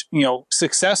so much,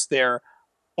 success there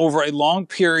over a long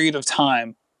period of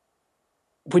time.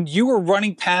 When you were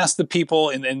running past the people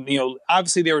and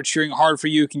obviously they were cheering hard for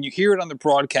you, can you hear it on the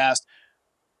broadcast?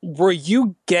 Were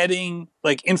you getting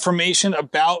like information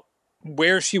about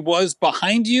where she was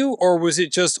behind you, or was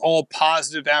it just all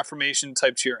positive affirmation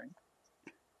type cheering?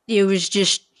 It was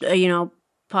just,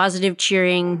 positive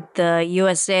cheering, the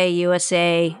USA,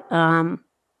 USA. A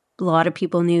lot of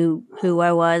people knew who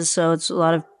I was, so it's a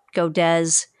lot of go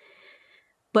Des,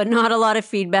 but not a lot of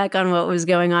feedback on what was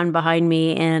going on behind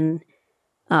me. And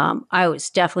I was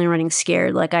definitely running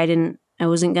scared. Like I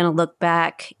wasn't going to look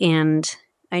back, and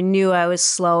I knew I was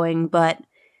slowing, but,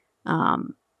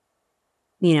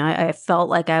 I felt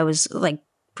like I was like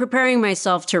preparing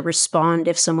myself to respond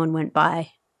if someone went by.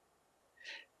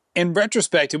 In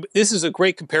retrospect, this is a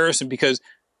great comparison because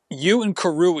you and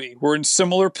Karui were in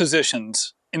similar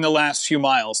positions in the last few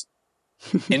miles.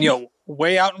 And,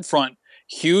 way out in front,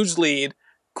 huge lead,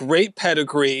 great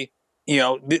pedigree.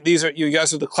 These are, you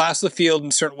guys are the class of the field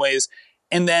in certain ways.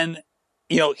 And then,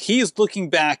 he's looking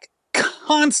back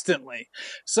constantly.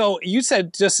 So you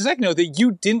said just a second ago that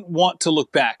you didn't want to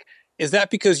look back. Is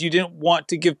that because you didn't want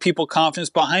to give people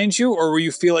confidence behind you, or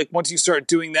you feel like once you start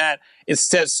doing that, it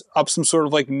sets up some sort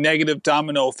of like negative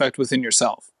domino effect within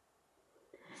yourself?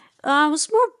 It was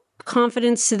more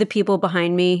confidence to the people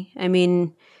behind me. I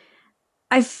mean,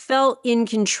 I felt in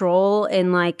control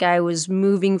and like I was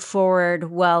moving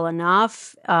forward well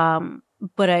enough.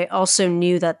 But I also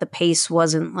knew that the pace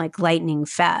wasn't like lightning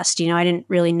fast. I didn't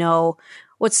really know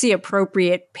what's the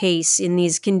appropriate pace in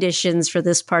these conditions for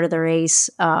this part of the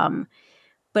race.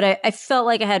 But I felt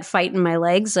like I had fight in my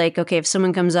legs. Like, okay, if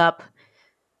someone comes up,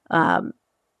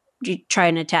 you try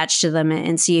and attach to them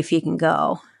and see if you can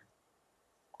go.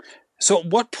 So at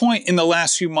what point in the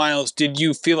last few miles did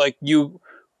you feel like you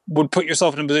would put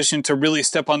yourself in a position to really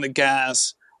step on the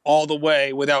gas all the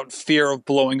way without fear of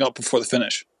blowing up before the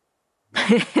finish?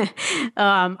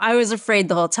 I was afraid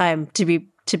the whole time, to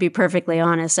be perfectly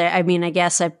honest. I mean, I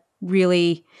guess I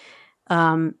really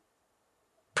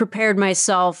prepared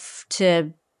myself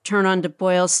to turn onto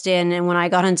Boylston. And when I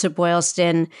got into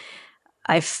Boylston,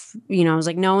 I was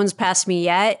like, no one's passed me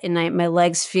yet. And my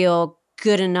legs feel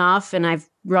good enough. And I've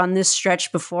run this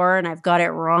stretch before and I've got it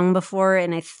wrong before.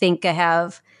 And I think I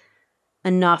have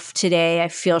enough today. I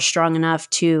feel strong enough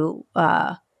to,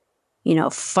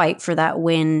 fight for that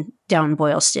win down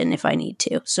Boylston if I need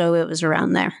to. So it was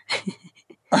around there.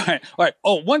 All right.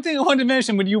 Oh, one thing I wanted to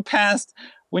mention when you passed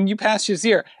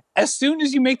Shazier, as soon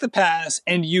as you make the pass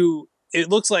and it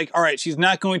looks like, all right, she's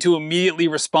not going to immediately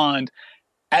respond.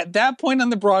 At that point on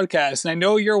the broadcast, and I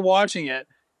know you're watching it,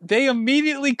 they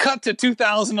immediately cut to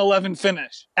 2011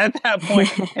 finish at that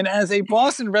point. And as a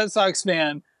Boston Red Sox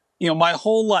fan, my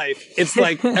whole life, it's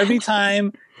like every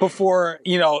time before,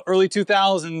 early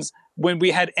 2000s, when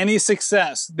we had any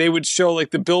success, they would show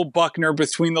like the Bill Buckner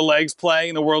between the legs play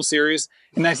in the World Series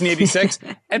in 1986.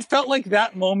 It felt like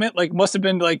that moment, like must have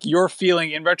been like your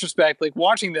feeling in retrospect, like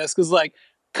watching this. Cause like,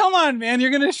 come on, man,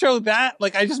 you're going to show that?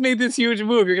 Like I just made this huge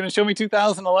move. You're going to show me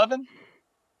 2011?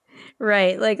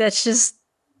 Right. Like let's just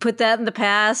put that in the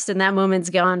past and that moment's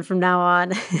gone from now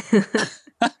on.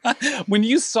 When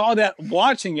you saw that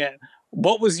watching it,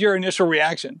 what was your initial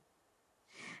reaction?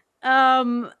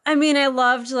 I mean, I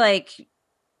loved like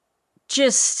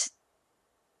just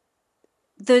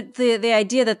the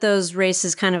idea that those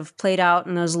races kind of played out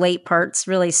in those late parts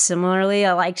really similarly.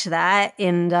 I liked that.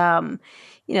 And,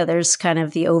 there's kind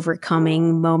of the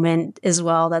overcoming moment as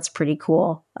well. That's pretty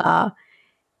cool. I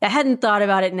hadn't thought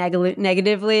about it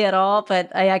negatively at all,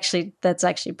 but that's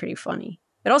actually pretty funny.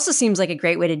 It also seems like a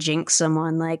great way to jinx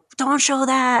someone. Like, don't show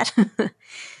that.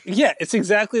 Yeah, it's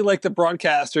exactly like the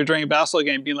broadcaster during a basketball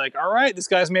game being like, all right, this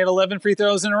guy's made 11 free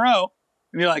throws in a row.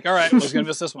 And you're like, all right, well, he's going to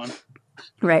miss this one.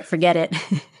 Right, forget it.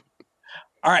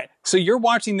 All right, so you're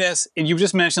watching this, and you've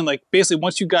just mentioned, like, basically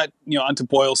once you got, onto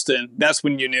Boylston, that's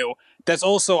when you knew. That's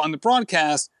also on the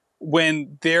broadcast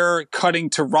when they're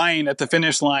cutting to Ryan at the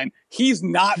finish line. He's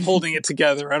not holding it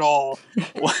together at all.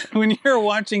 When you're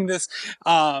watching this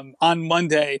on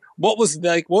Monday, what was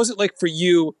it like for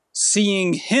you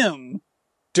seeing him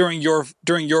during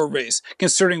your race,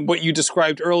 considering what you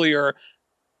described earlier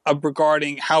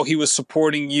regarding how he was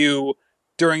supporting you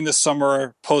during the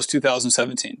summer post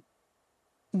 2017?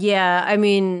 Yeah, I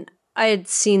mean, I had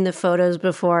seen the photos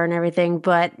before and everything,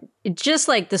 but just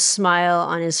like the smile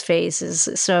on his face is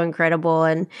so incredible.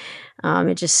 And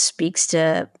it just speaks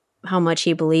to how much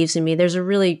he believes in me. There's a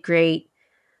really great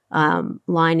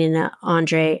line in an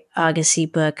Andre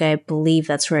Agassi book. I believe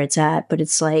that's where it's at. But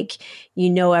it's like, you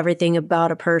know everything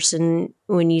about a person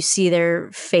when you see their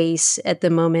face at the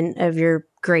moment of your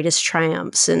greatest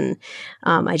triumphs. And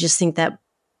I just think that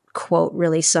quote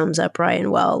really sums up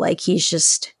Ryan well. Like, he's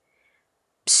just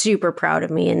super proud of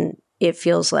me, and it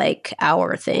feels like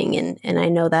our thing. And I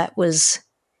know that was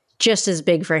just as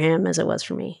big for him as it was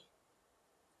for me.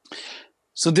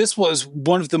 So this was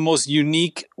one of the most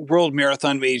unique world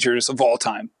marathon majors of all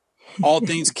time, all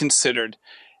things considered.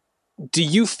 Do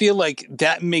you feel like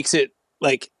that makes it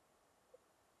like,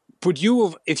 would you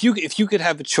have, if you could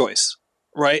have a choice,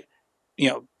 right?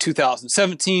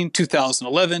 2017,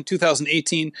 2011,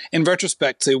 2018, in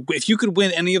retrospect, say if you could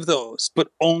win any of those, but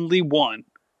only one,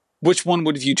 which one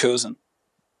would have you chosen?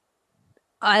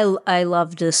 I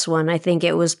loved this one. I think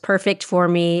it was perfect for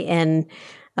me. And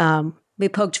we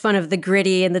poked fun of the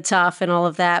gritty and the tough and all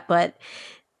of that, but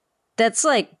that's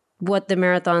like what the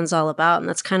marathon's all about. And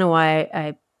that's kind of why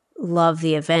I love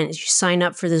the event, is you sign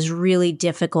up for this really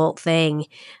difficult thing.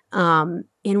 And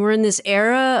we're in this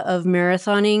era of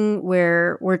marathoning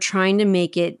where we're trying to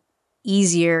make it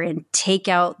easier and take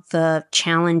out the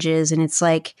challenges. And it's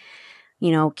like,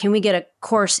 can we get a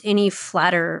course any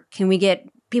flatter? Can we get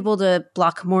people to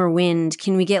block more wind?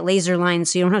 Can we get laser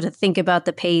lines so you don't have to think about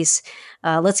the pace?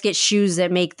 Let's get shoes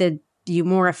that make you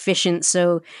more efficient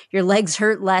so your legs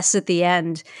hurt less at the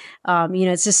end.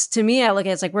 It's just, to me, I look at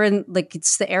it, it's like we're in, like,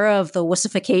 it's the era of the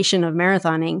wussification of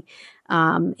marathoning.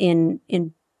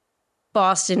 In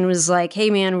Boston was like, hey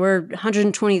man, we're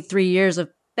 123 years of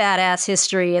badass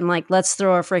history, and like, let's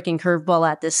throw a freaking curveball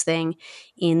at this thing.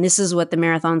 And this is what the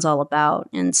marathon's all about.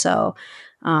 And so,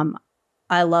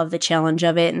 I love the challenge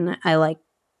of it, and I like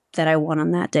that I won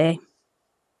on that day.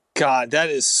 God, that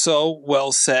is so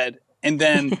well said. And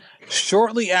then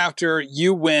shortly after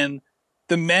you win,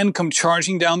 the men come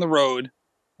charging down the road,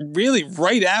 really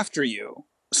right after you.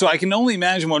 So I can only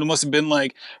imagine what it must have been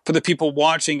like for the people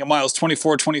watching at miles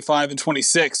 24, 25, and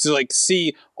 26 to like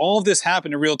see all of this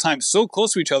happen in real time, so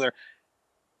close to each other.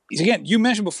 Again, you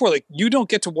mentioned before, like, you don't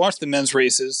get to watch the men's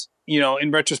races,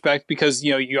 in retrospect, because,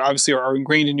 you obviously are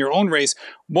ingrained in your own race.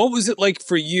 What was it like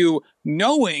for you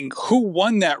knowing who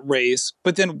won that race,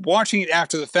 but then watching it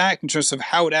after the fact in terms of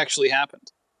how it actually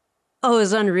happened? Oh, it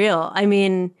was unreal. I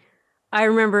mean, I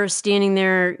remember standing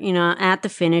there, at the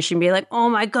finish and be like, oh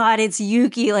my God, it's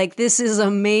Yuki. Like, this is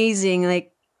amazing.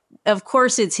 Like, of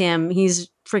course it's him. He's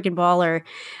freaking baller.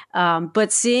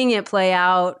 But seeing it play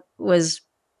out was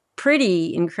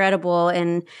pretty incredible.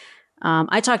 And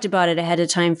I talked about it ahead of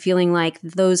time, feeling like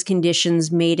those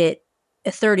conditions made it a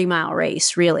 30-mile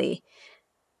race, really.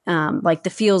 Like the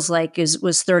feels like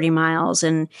was 30 miles.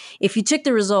 And if you took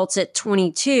the results at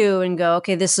 22 and go,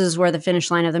 okay, this is where the finish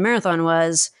line of the marathon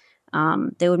was,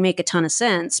 they would make a ton of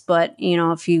sense. But,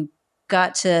 if you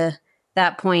got to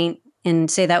that point and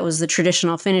say that was the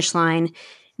traditional finish line, and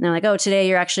they're like, oh, today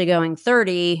you're actually going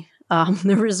 30,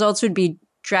 the results would be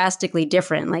drastically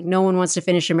different. Like, no one wants to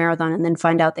finish a marathon and then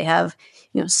find out they have,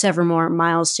 several more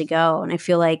miles to go. And I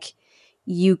feel like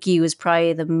Yuki was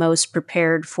probably the most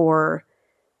prepared for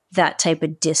that type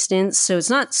of distance. So it's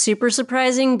not super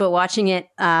surprising, but watching it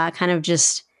kind of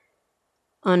just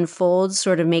unfold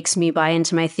sort of makes me buy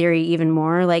into my theory even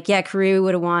more. Like, yeah, Karui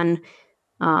would have won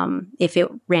if it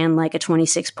ran like a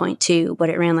 26.2,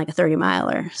 but it ran like a 30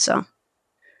 miler. So.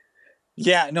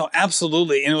 Yeah, no,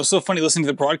 absolutely. And it was so funny listening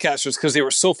to the broadcasters because they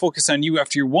were so focused on you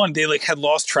after you won. They like had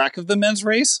lost track of the men's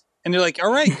race. And they're like,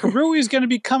 all right, Karui is going to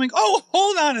be coming. Oh,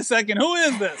 hold on a second. Who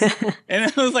is this? And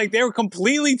it was like they were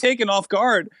completely taken off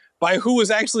guard by who was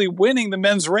actually winning the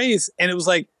men's race. And it was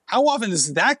like, how often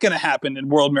is that going to happen in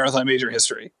World Marathon Major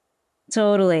history?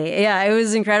 Totally. Yeah, it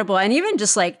was incredible. And even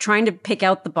just like trying to pick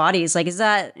out the bodies, like, is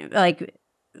that like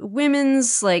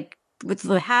women's, like, with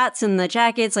the hats and the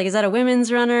jackets, like, is that a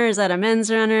women's runner? Is that a men's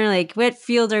runner? Like, what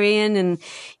field are we in? And,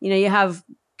 you have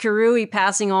Karui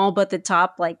passing all but the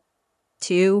top, like,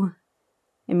 2.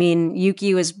 I mean,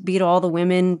 Yuki beat all the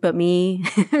women but me.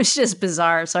 It was just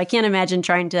bizarre. So I can't imagine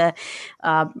trying to,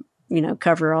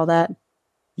 cover all that.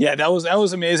 Yeah, that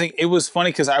was amazing. It was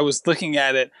funny because I was looking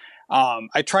at it.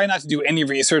 I try not to do any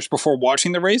research before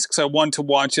watching the race because I want to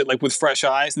watch it like with fresh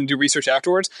eyes and do research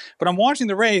afterwards. But I'm watching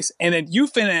the race and then you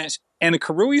finish and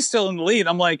Karui's still in the lead.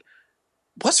 I'm like,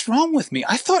 what's wrong with me?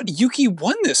 I thought Yuki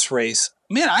won this race.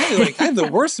 Man, I have the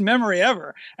worst memory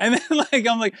ever. And then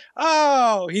I'm like,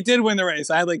 oh, he did win the race.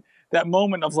 I had like that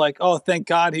moment of like, oh, thank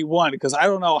God he won. Because I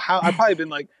don't know how I've probably been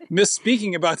like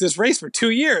misspeaking about this race for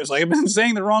 2 years. Like I've been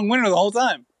saying the wrong winner the whole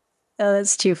time. Oh,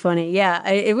 that's too funny. Yeah,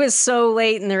 it was so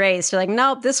late in the race. You're like,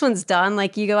 nope, this one's done.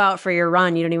 Like you go out for your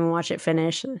run, you don't even watch it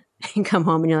finish, and come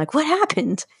home and you're like, what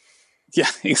happened? Yeah,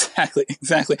 exactly.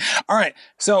 All right.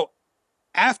 So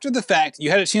after the fact, you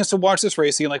had a chance to watch this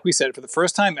race again, like we said, for the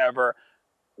first time ever.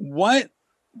 What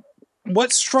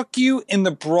struck you in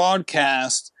the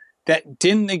broadcast that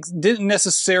didn't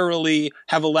necessarily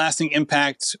have a lasting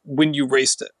impact when you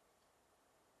raced it?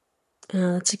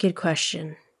 Oh, that's a good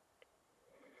question.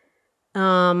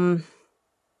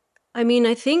 I mean,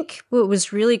 I think what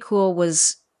was really cool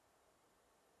was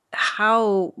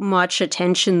how much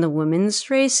attention the women's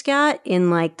race got in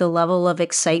like the level of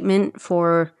excitement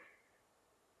for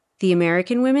the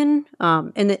American women.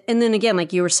 And then again,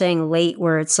 like you were saying late,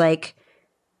 where it's like,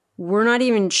 we're not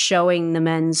even showing the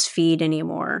men's feed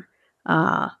anymore.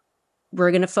 We're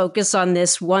going to focus on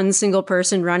this one single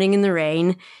person running in the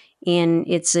rain. And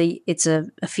it's a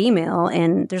female,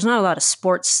 and there's not a lot of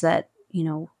sports that,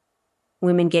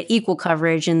 women get equal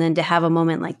coverage, and then to have a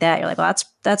moment like that, you're like, well,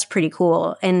 that's pretty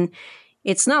cool. And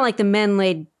it's not like the men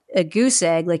laid a goose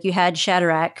egg. Like you had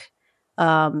Shadrach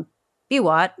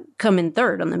Biwott come in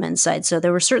third on the men's side, so they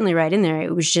were certainly right in there.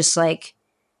 It was just like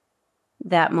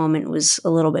that moment was a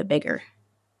little bit bigger.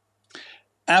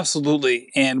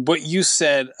 Absolutely. And what you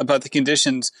said about the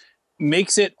conditions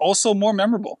makes it also more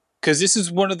memorable, because this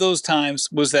is one of those times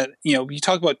was that, you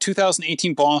talk about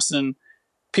 2018 Boston,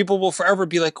 people will forever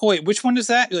be like, oh, wait, which one is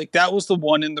that? You're like, that was the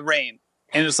one in the rain.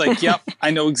 And it's like, yep,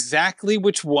 I know exactly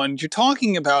which one you're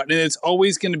talking about. And it's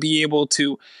always going to be able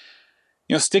to,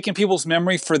 stick in people's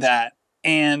memory for that.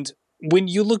 And when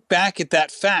you look back at that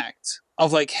fact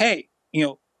of like, hey,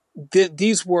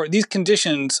 these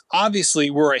conditions obviously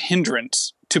were a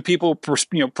hindrance to people,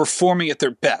 performing at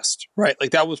their best, right?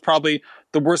 Like that was probably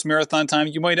the worst marathon time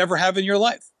you might ever have in your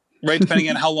life, right? Depending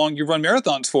on how long you run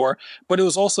marathons for, but it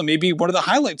was also maybe one of the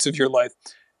highlights of your life.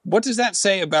 What does that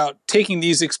say about taking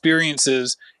these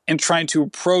experiences and trying to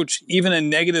approach even a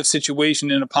negative situation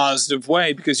in a positive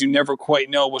way, because you never quite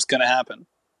know what's going to happen?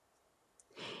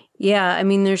 Yeah, I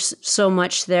mean, there's so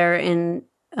much there, and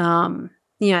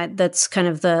that's kind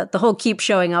of the whole keep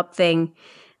showing up thing.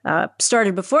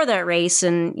 Started before that race,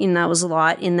 and that was a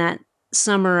lot in that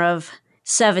summer of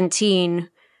 17,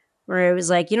 where it was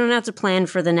like, you don't have to plan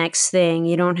for the next thing.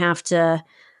 You don't have to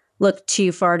look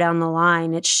too far down the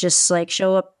line. It's just like,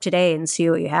 show up today and see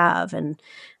what you have, and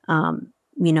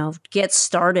get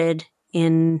started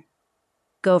and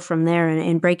go from there,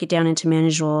 and break it down into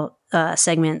manageable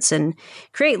segments and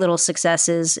create little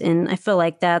successes. And I feel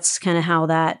like that's kind of how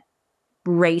that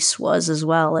race was as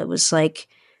well. It was like,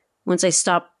 once I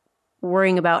stopped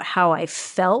worrying about how I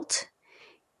felt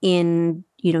and,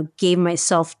 gave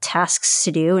myself tasks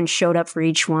to do and showed up for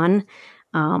each one,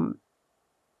 all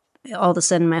of a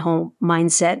sudden my whole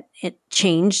mindset, it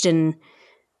changed. And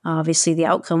obviously the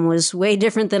outcome was way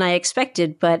different than I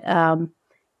expected, but,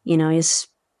 just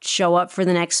show up for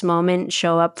the next moment,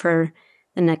 show up for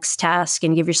the next task,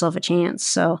 and give yourself a chance.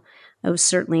 So it was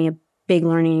certainly a big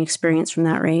learning experience from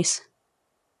that race.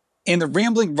 And the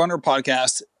Rambling Runner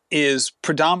podcast is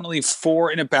predominantly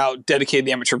for and about dedicated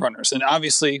amateur runners. And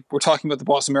obviously, we're talking about the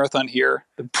Boston Marathon here.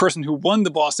 The person who won the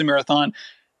Boston Marathon,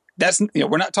 that's,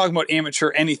 we're not talking about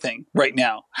amateur anything right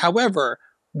now. However,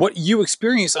 what you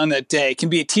experienced on that day can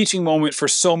be a teaching moment for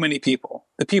so many people.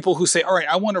 The people who say, all right,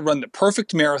 I want to run the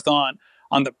perfect marathon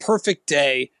on the perfect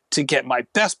day to get my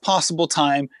best possible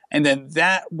time, and then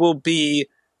that will be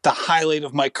the highlight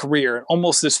of my career.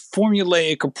 Almost this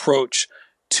formulaic approach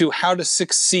to how to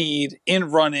succeed in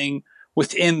running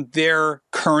within their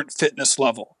current fitness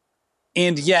level.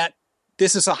 And yet,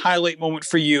 this is a highlight moment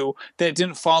for you that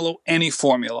didn't follow any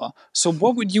formula. So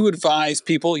what would you advise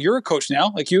people? You're a coach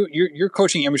now, like you're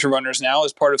coaching amateur runners now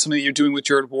as part of something that you're doing with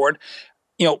your award.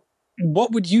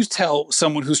 What would you tell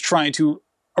someone who's trying to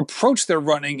approach their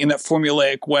running in that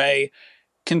formulaic way,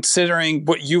 considering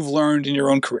what you've learned in your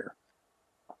own career?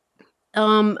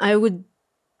 I would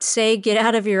say get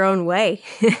out of your own way.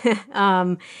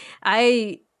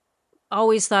 I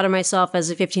always thought of myself as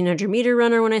a 1,500 meter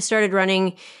runner when I started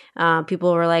running.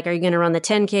 People were like, are you going to run the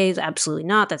 10Ks? Absolutely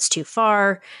not. That's too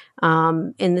far.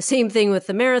 And the same thing with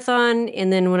the marathon.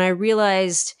 And then when I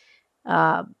realized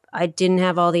I didn't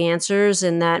have all the answers,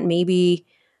 and that maybe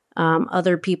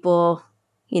other people,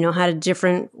 had a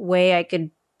different way I could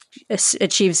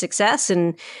achieve success.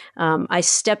 And I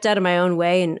stepped out of my own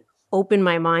way and opened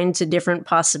my mind to different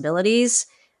possibilities.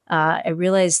 I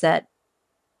realized that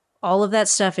all of that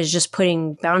stuff is just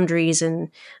putting boundaries and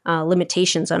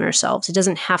limitations on ourselves. It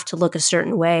doesn't have to look a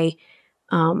certain way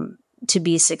to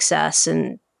be success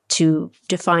and to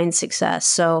define success.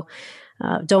 So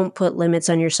don't put limits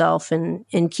on yourself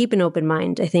and keep an open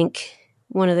mind. I think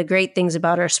one of the great things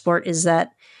about our sport is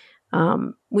that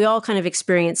we all kind of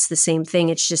experience the same thing.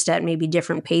 It's just at maybe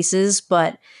different paces.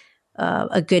 But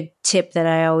a good tip that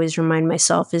I always remind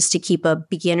myself is to keep a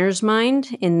beginner's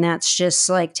mind. And that's just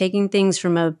like taking things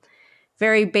from a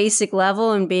very basic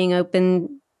level and being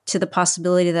open to the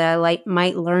possibility that I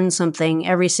might learn something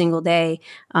every single day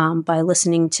by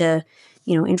listening to,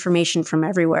 information from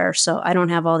everywhere. So I don't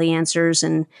have all the answers,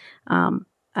 and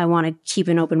I want to keep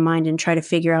an open mind and try to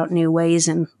figure out new ways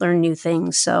and learn new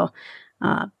things. So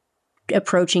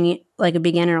approaching it like a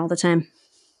beginner all the time.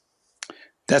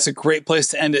 That's a great place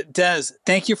to end it. Des,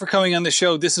 thank you for coming on the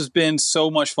show. This has been so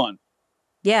much fun.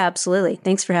 Yeah, absolutely.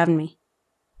 Thanks for having me.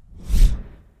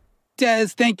 Des,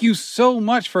 thank you so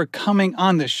much for coming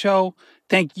on the show.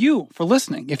 Thank you for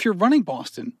listening. If you're running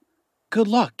Boston, good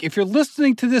luck. If you're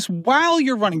listening to this while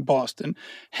you're running Boston,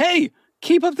 hey,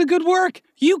 keep up the good work.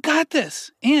 You got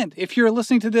this. And if you're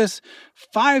listening to this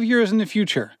 5 years in the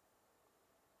future,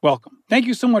 welcome. Thank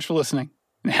you so much for listening,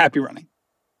 and happy running.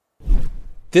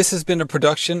 This has been a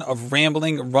production of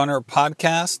Rambling Runner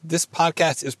Podcast. This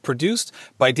podcast is produced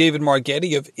by David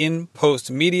Margetti of In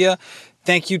Post Media.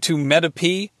 Thank you to Meta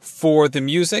P for the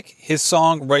music. His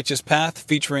song Righteous Path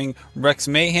featuring Rex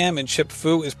Mayhem and Chip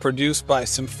Fu is produced by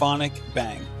Symphonic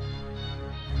Bang.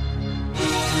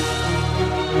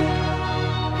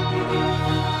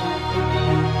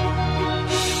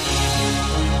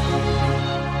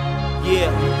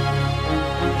 Yeah.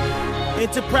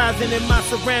 Enterprising in my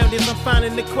surroundings, I'm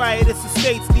finding the quietest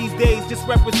estates these days. Just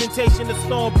representation of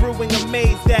storm brewing,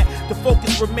 amazed that the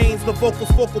focus remains the focal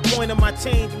point of my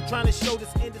change. I'm trying to show this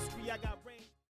industry I got